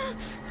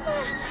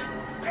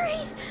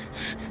 Breathe!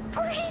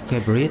 Breathe! okay,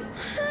 breathe.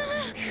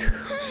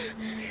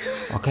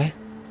 Okay.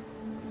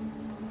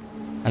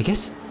 I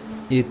guess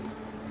it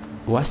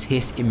was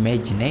his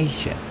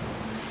imagination.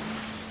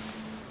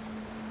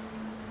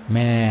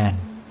 Man,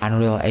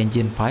 Unreal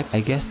Engine 5,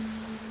 I guess.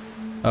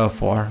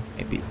 4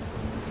 maybe.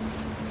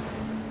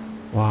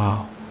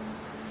 Wow.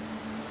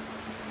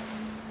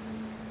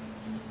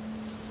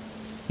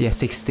 Yeah,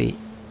 60.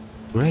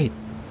 Great.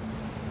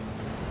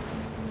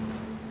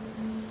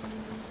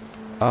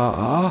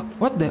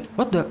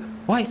 What the?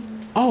 Why?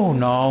 Oh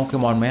no,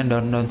 come on, man,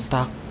 don't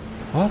stuck.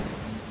 What?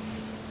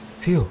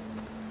 Phew.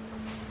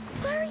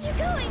 Where are you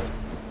going?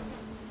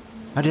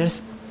 Oh,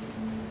 there's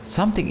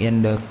something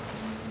in the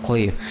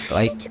cliff,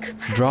 like need to go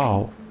back.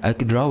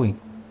 drawing.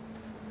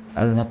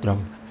 Not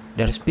drawing.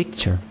 There's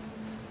picture.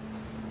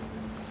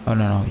 Oh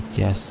no,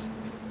 it's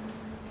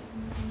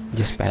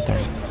just pattern.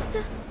 My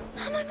sister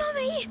and my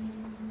mummy.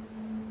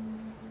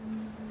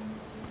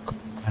 Come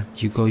on,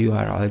 you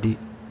are already.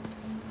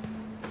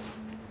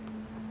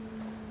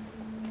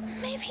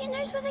 Maybe he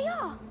knows where they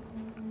are.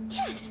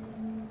 Yes,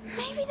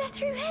 maybe they're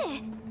through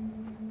here.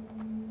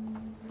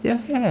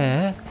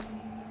 Yeah.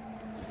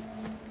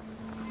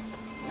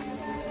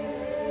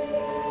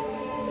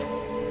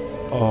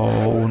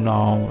 Oh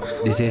no,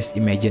 this is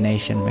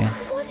imagination, man.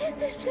 What is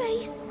this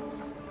place?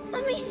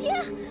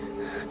 Amicia?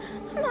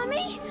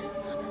 Mummy?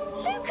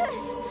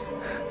 Lucas?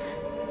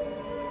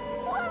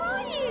 Where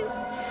are you?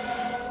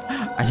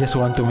 I just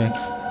want to make.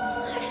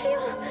 I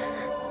feel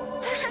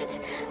bad.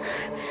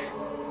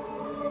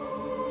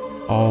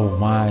 Oh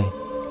my.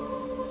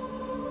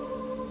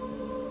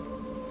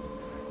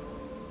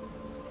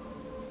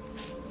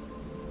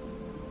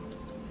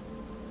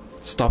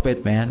 Stop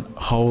it, man.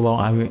 How long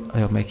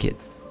I'll make it?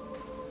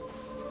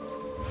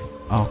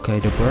 Okay,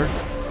 the bird.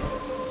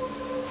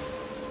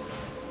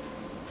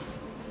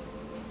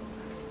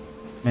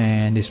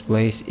 Man, this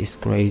place is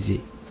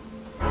crazy.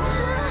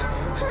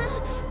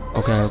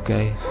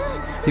 Okay.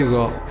 You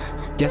go.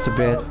 Just a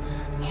bit.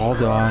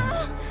 Hold on.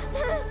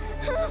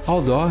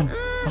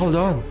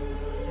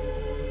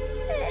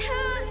 It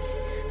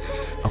hurts.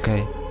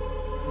 Okay.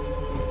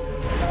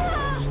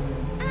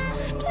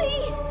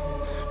 Please.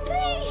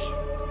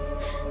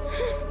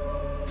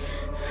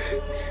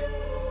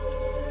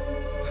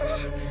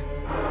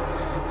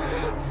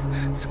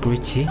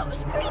 Screeching? Stop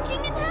screeching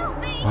and help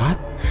me. What?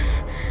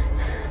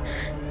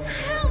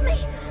 Help me.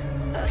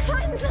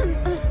 Find them.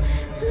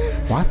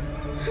 What?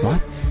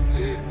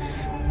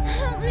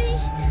 Help me.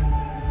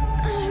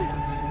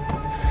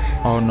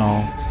 Oh no.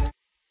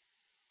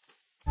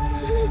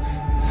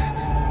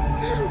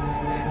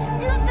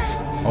 Not that.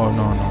 Oh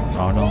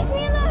no.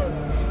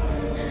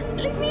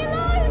 Leave me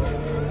alone.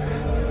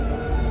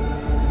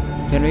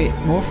 Can we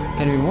move?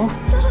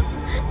 Stop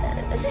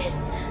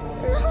this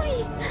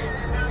noise.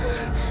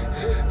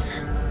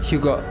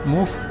 Hugo,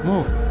 move.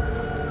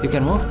 You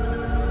can move?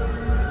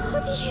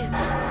 What do you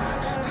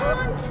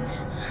want?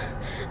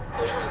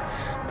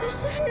 You're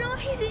so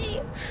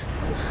noisy.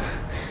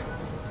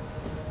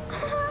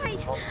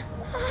 Alright,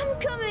 I'm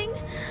coming.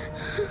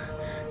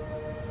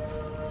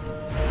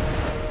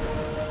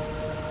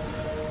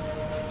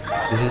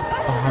 This is.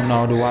 Oh no,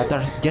 the water.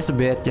 Just a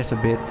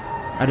bit.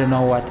 I don't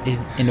know what is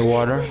in the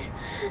water. Is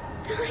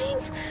this dying?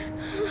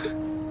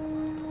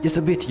 Just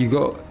a bit,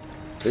 Hugo.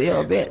 A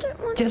little bit. I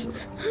don't want Just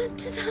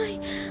to die.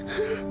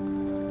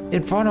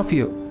 in front of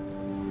you.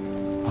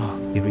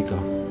 Oh, here we go.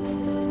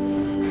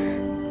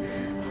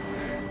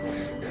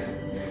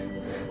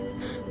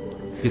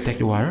 You take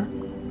the water?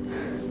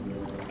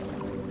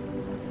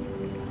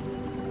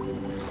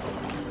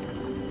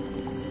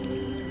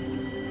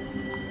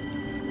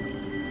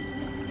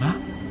 Huh?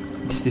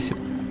 It's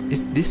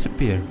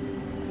disappeared.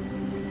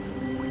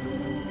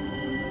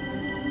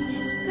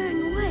 It's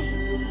going away.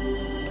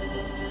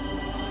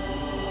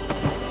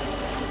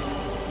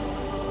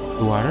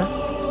 The water?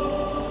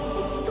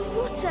 It's the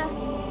water.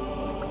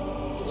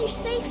 You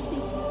saved me.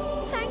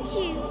 Thank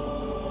you.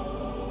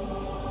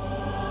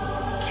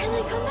 Can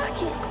I come back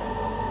here?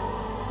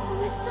 Or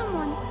with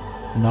someone?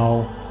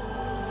 No.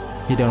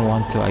 He don't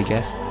want to, I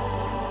guess.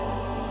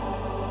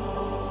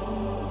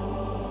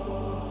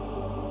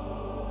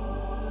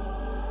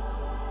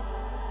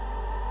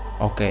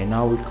 Okay,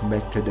 now we come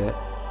back to the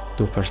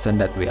 2%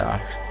 that we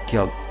are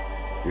killed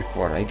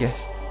before, I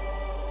guess.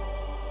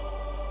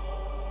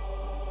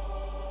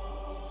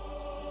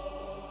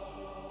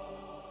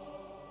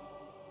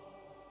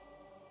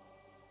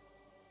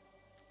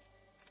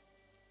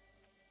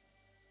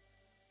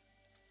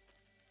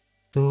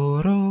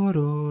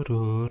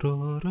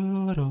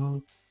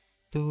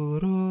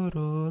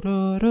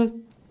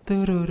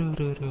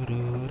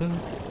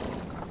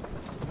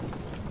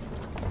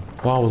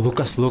 Wow,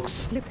 Lucas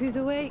looks. Look who's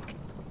awake.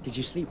 Did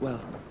you sleep well?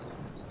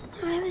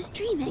 I was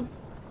dreaming.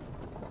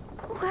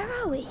 Where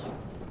are we?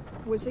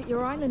 Was it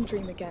your island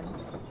dream again?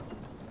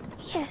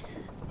 Yes,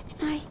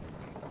 I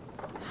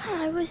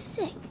was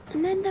sick,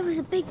 and then there was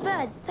a big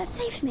bird that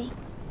saved me.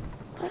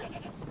 But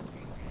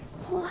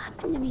what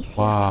happened to me? Sia?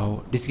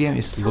 Wow, this game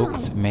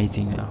looks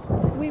amazing now.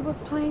 We were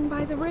playing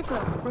by the river,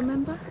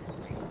 remember?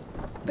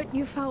 But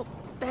you felt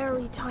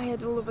very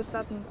tired all of a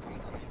sudden.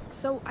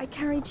 So I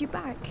carried you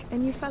back,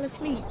 and you fell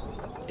asleep.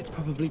 It's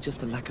probably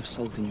just a lack of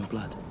salt in your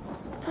blood.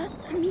 But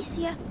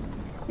Amicia,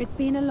 It's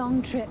been a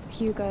long trip,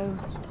 Hugo.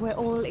 We're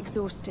all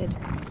exhausted.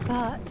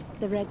 But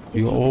the Red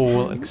City's You're all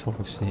at hand.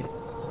 exhausted.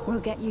 We'll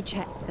get you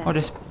checked then. Oh,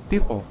 there's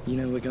people. You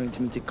know, we're going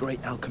to meet a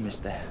great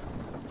alchemist there.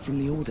 From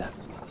the Order.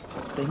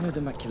 They know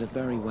the macula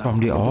very well. From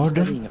the They've been Order?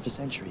 studying it for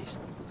centuries.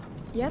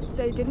 Yet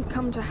they didn't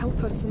come to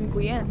help us in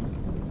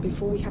Requiem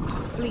before we had to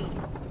flee.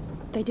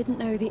 They didn't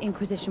know the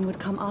Inquisition would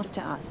come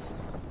after us.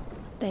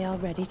 They are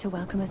ready to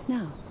welcome us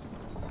now.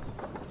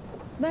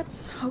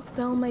 Let's hope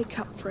they'll make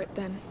up for it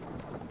then.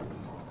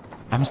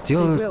 I'm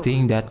still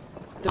thinking that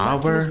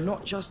Is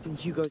not just in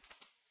Hugo.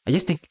 I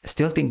just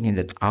still thinking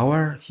that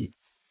our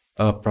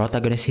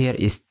protagonist here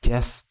is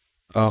just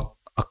a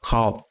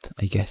cult,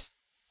 I guess.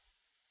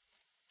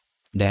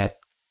 That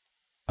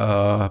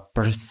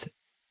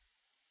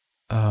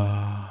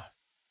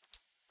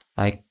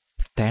like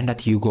pretend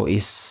that Hugo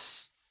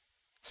is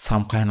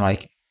some kind of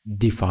like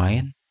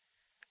divine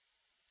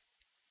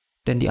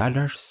than the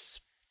others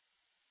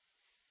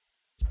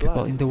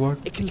people in the world.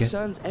 It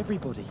concerns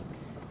everybody,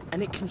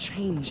 and it can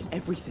change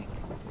everything.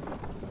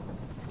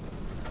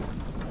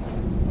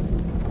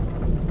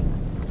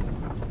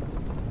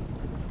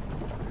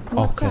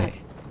 What's Okay. that?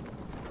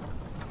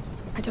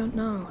 I don't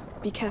know.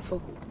 Be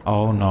careful.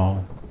 Oh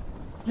no.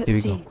 Let's Here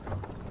we see. go.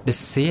 The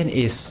scene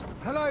is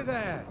Hello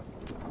there.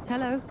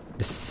 Hello.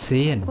 the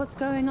scene. What's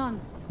going on?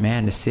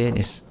 Man, the scene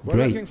is We're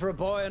great. looking for a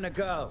boy and a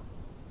girl.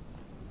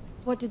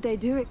 What did they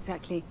do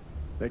exactly?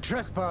 They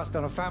trespassed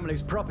on a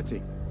family's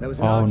property. There was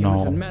an Oh, argument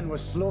no. and men were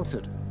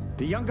slaughtered.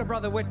 The younger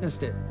brother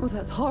witnessed it. Oh,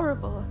 that's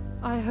horrible.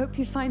 I hope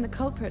you find the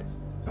culprits.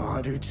 Oh,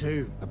 I do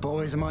too. The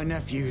boys are my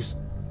nephews.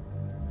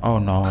 Oh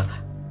no.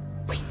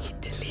 We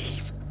need to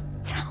leave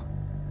now.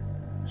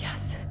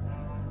 Yes.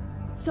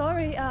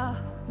 Sorry,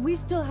 we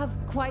still have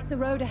quite the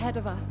road ahead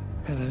of us.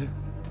 Hello.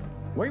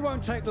 We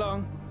won't take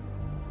long.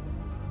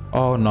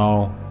 Oh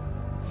no.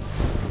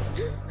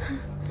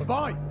 The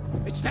boy!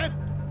 It's them!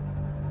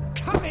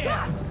 Come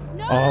here!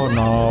 Oh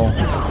no.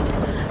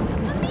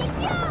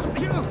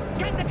 You!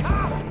 Get the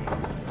cart!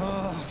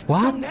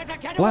 What? Let her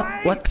get What?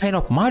 away! What kind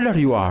of mother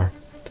you are?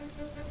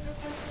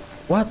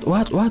 What?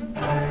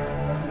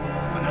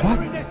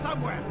 I'm in there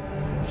somewhere.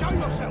 Show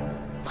yourself.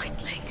 My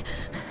sling.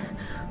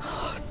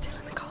 Oh, still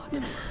in the cart.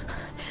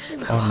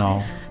 Oh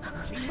no.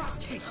 She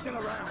must be still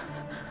around.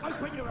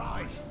 Open your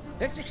eyes.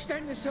 Let's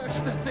extend the search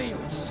of the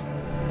fields.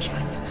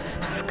 Yes.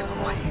 Go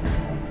away.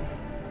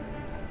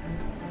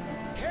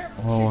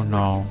 Careful. Oh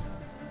no.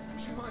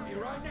 She might be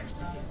right next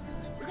to you.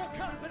 We got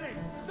company.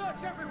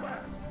 Search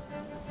everywhere.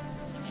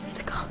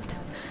 The cart.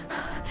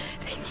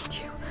 They need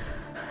you.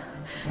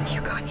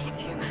 Hugo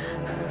needs you.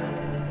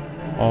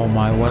 Oh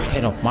my, what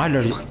kind of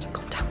mother? You must have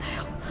gone down the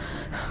hill.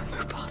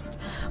 Move fast.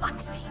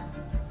 Unseen.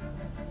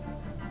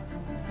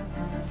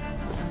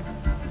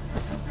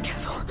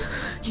 Careful.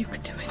 You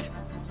can do it.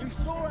 You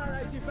saw how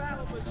they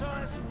devoured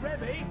Matthias and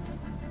Remy.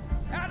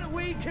 How do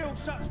we kill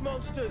such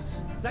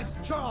monsters? Let's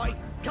try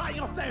cutting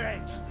off their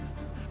heads.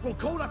 We'll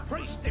call a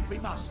priest if we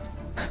must.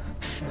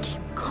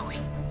 Keep going.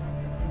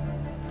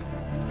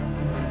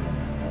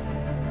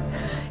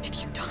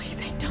 If you die,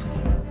 they die.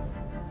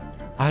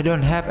 I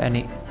don't have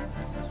any.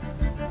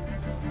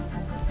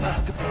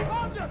 Move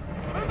under!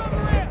 Move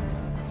over here!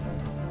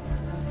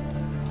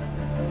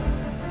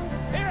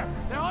 Here!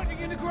 They're hiding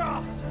in the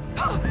grass!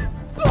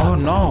 Oh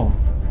no.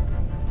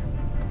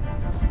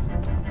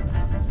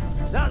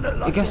 That looked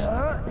like Because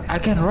I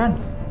can run.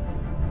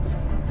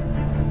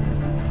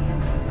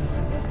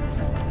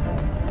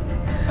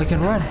 I can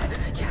run.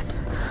 Yes.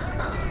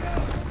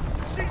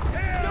 she's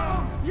here!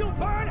 No! You'll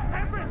burn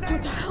everything!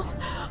 What the hell?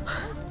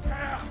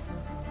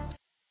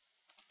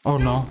 Oh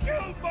no.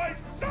 Killed my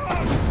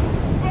son!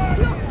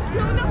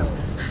 No!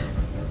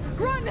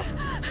 Run!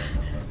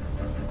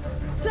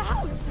 The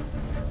house!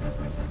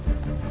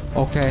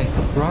 Okay,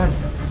 run,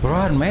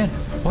 run, man.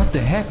 What the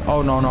heck?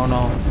 Oh no.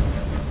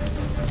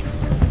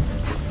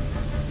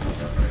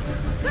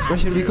 Where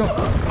should we go?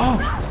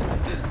 Oh.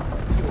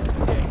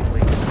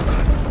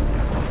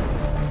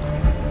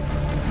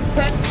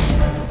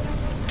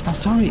 I'm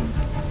sorry.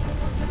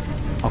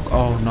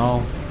 Oh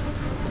no.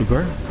 The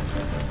bird?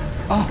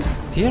 Oh,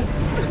 here?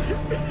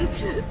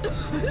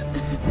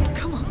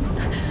 Come on.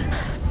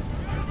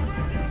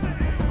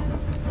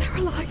 They're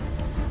alive.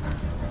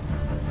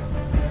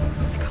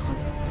 The cart.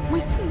 My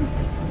sling.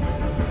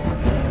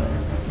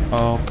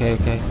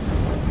 Okay.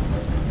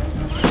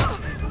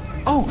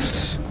 Oh!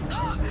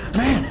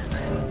 Man!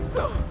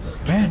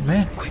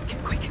 Quick.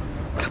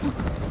 Come on.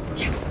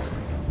 Yes.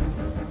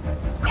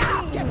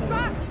 Get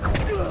back!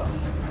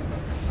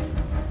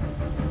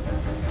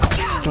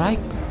 Strike?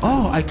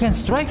 Oh, I can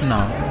strike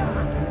now.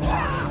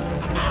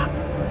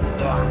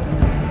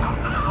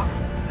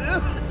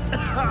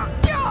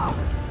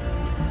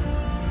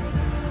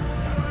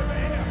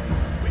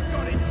 We've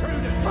got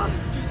intruders!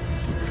 Bastards!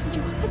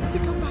 You had to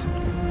come back.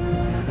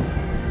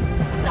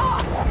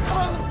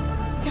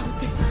 Now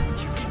this is what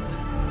you get.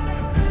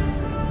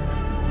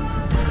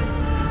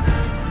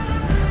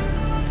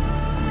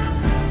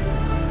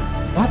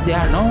 What? They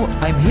are no.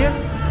 I'm here?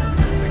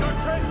 We got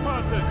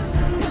trespassers!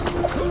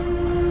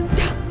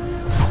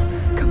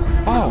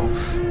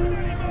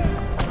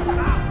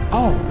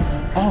 Oh,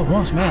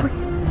 almost, man.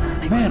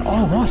 Man,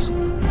 almost.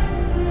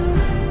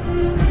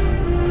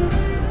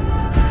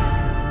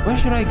 Where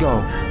should I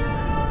go?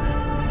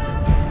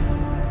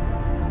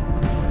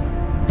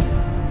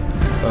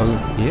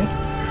 Here?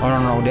 Oh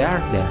no, they are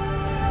there.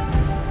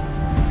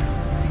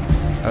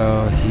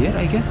 Here,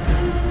 I guess.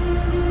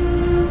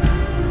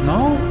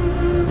 No?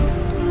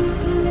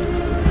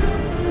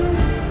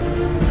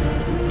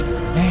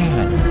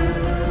 Man.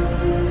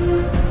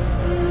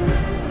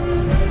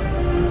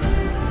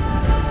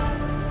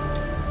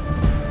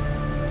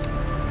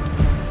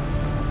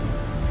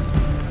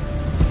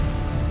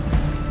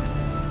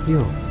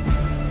 Yo.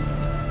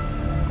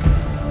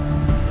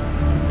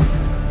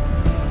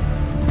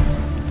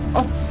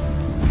 Oh.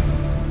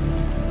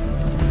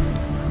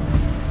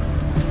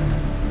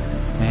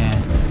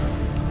 Man.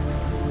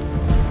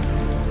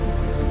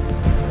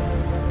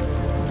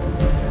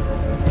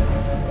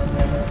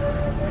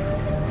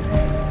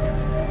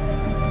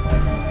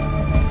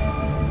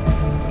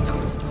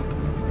 Don't stop.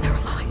 They're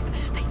alive.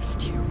 They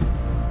need you.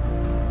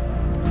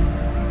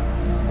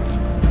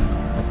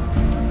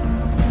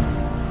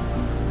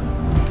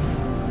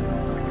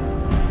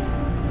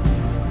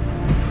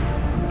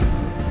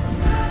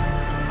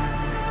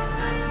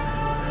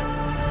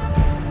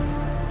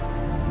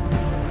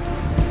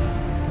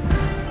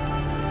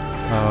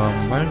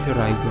 Where should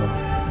I go?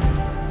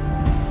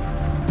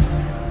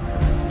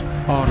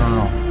 Oh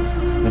no.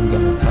 Don't go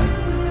outside.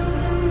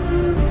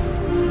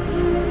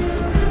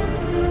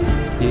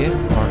 Here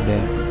or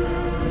there?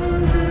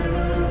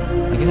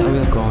 I guess I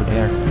will go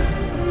there.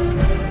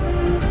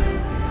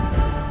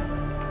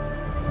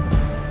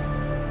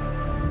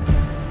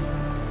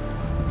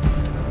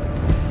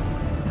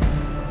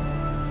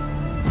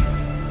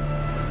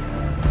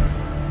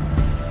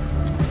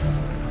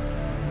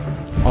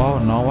 Oh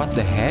no, what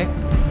the heck?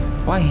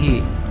 Why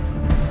he?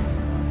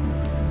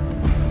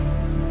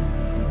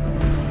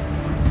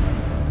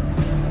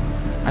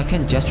 I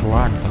can just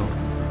run though.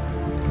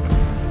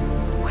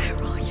 Where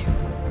are you?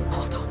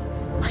 Hold on.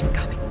 I'm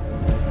coming.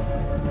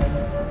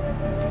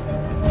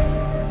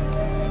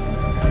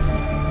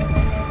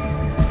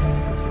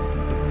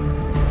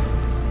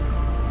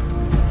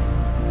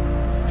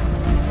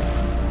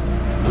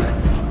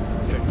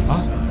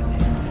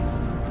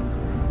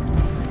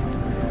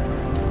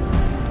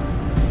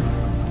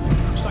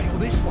 Sail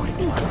this way.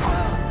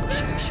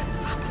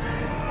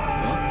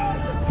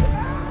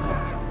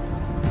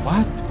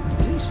 What?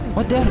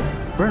 What they are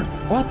burn?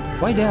 What?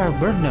 Why they are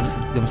burn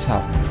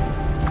themselves?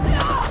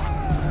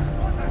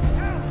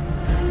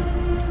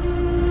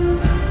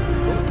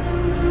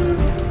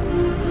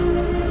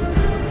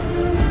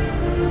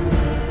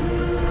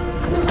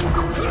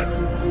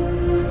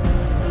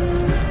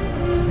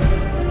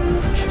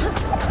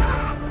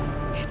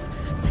 It's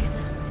safe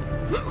now.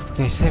 Move.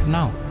 Okay, safe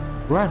now.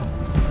 Run.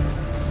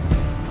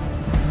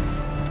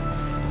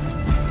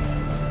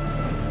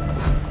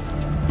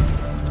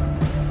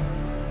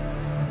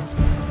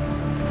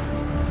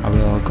 I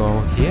will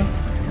go here.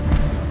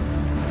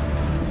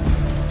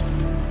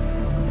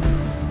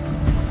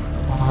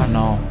 Oh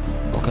no.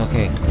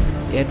 Okay.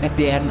 At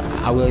the end,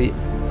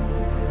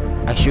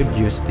 I should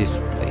use this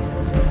place.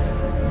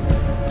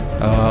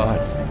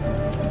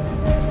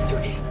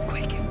 Through here,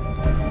 quick.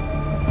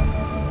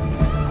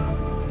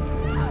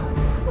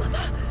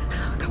 Mother,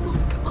 come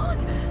on.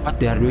 What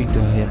they are doing to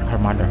her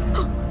mother?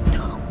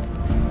 No.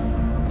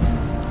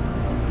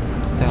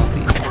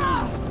 Stealthy.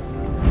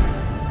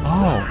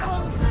 Oh.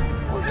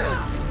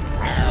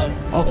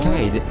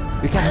 Okay,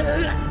 we can.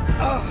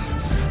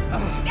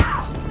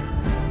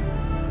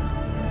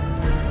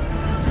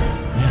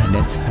 Man,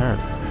 that's hurt.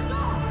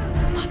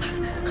 Mother,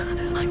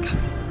 I'm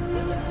coming.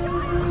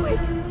 Quick.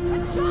 A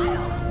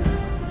child!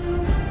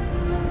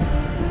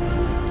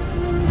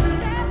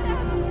 Spare them!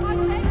 I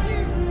beg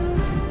you!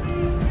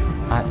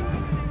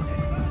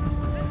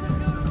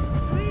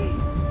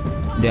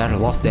 They are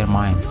lost their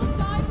mind. You'll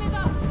die with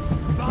us!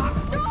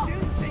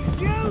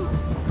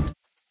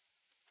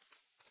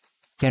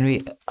 Can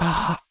we?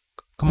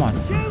 Come on.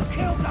 You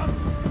killed them.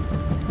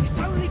 It's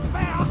only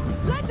fair.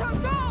 Let her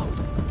go!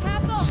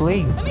 Careful!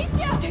 Sling.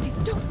 Amicia! Steady,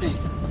 don't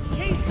miss.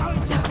 She's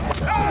going to.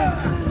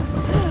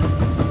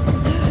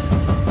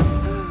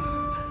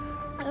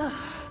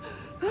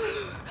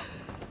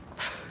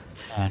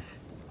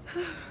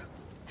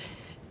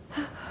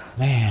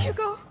 Man.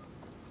 Hugo.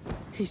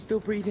 He's still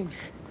breathing.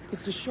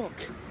 It's the shock.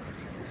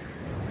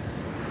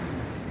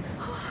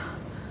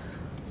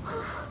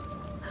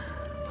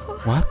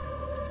 What?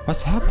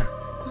 What's happened?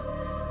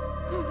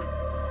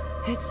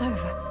 It's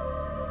over.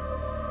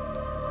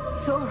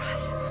 It's all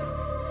right.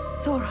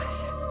 It's all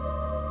right.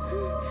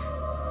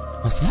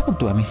 What's happened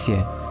to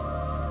Amicia?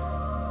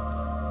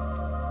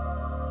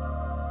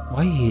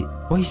 Why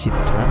is she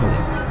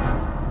trembling?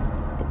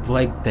 A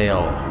plague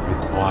tale,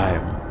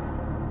 Requiem.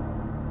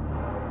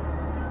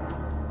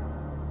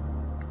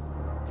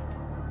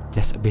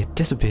 Just a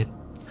bit.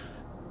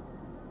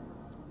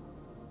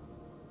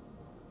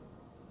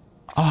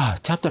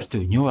 Chapter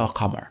 2, New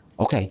Welcomer.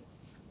 Okay.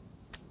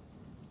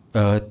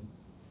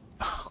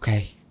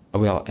 Okay. I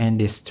will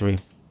end this stream,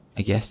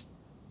 I guess.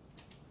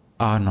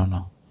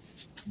 No.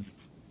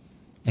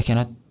 I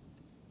cannot.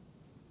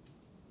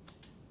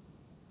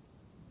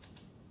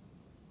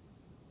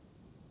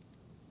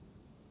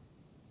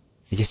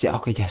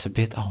 Just a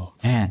bit. Oh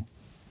man.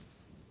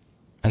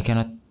 I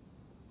cannot.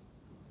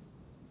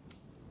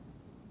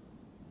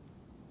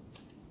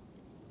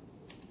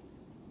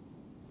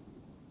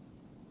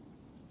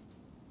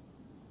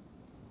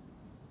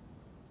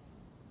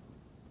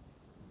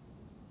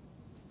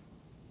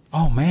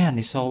 Oh man,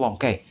 it's so long.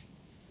 Okay.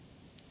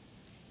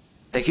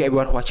 Thank you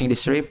everyone for watching this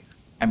stream.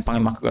 I'm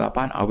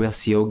PanglimaKegelapan. I will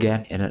see you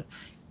again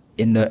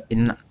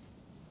in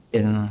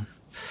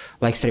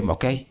like stream.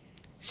 Okay.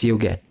 See you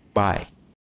again. Bye.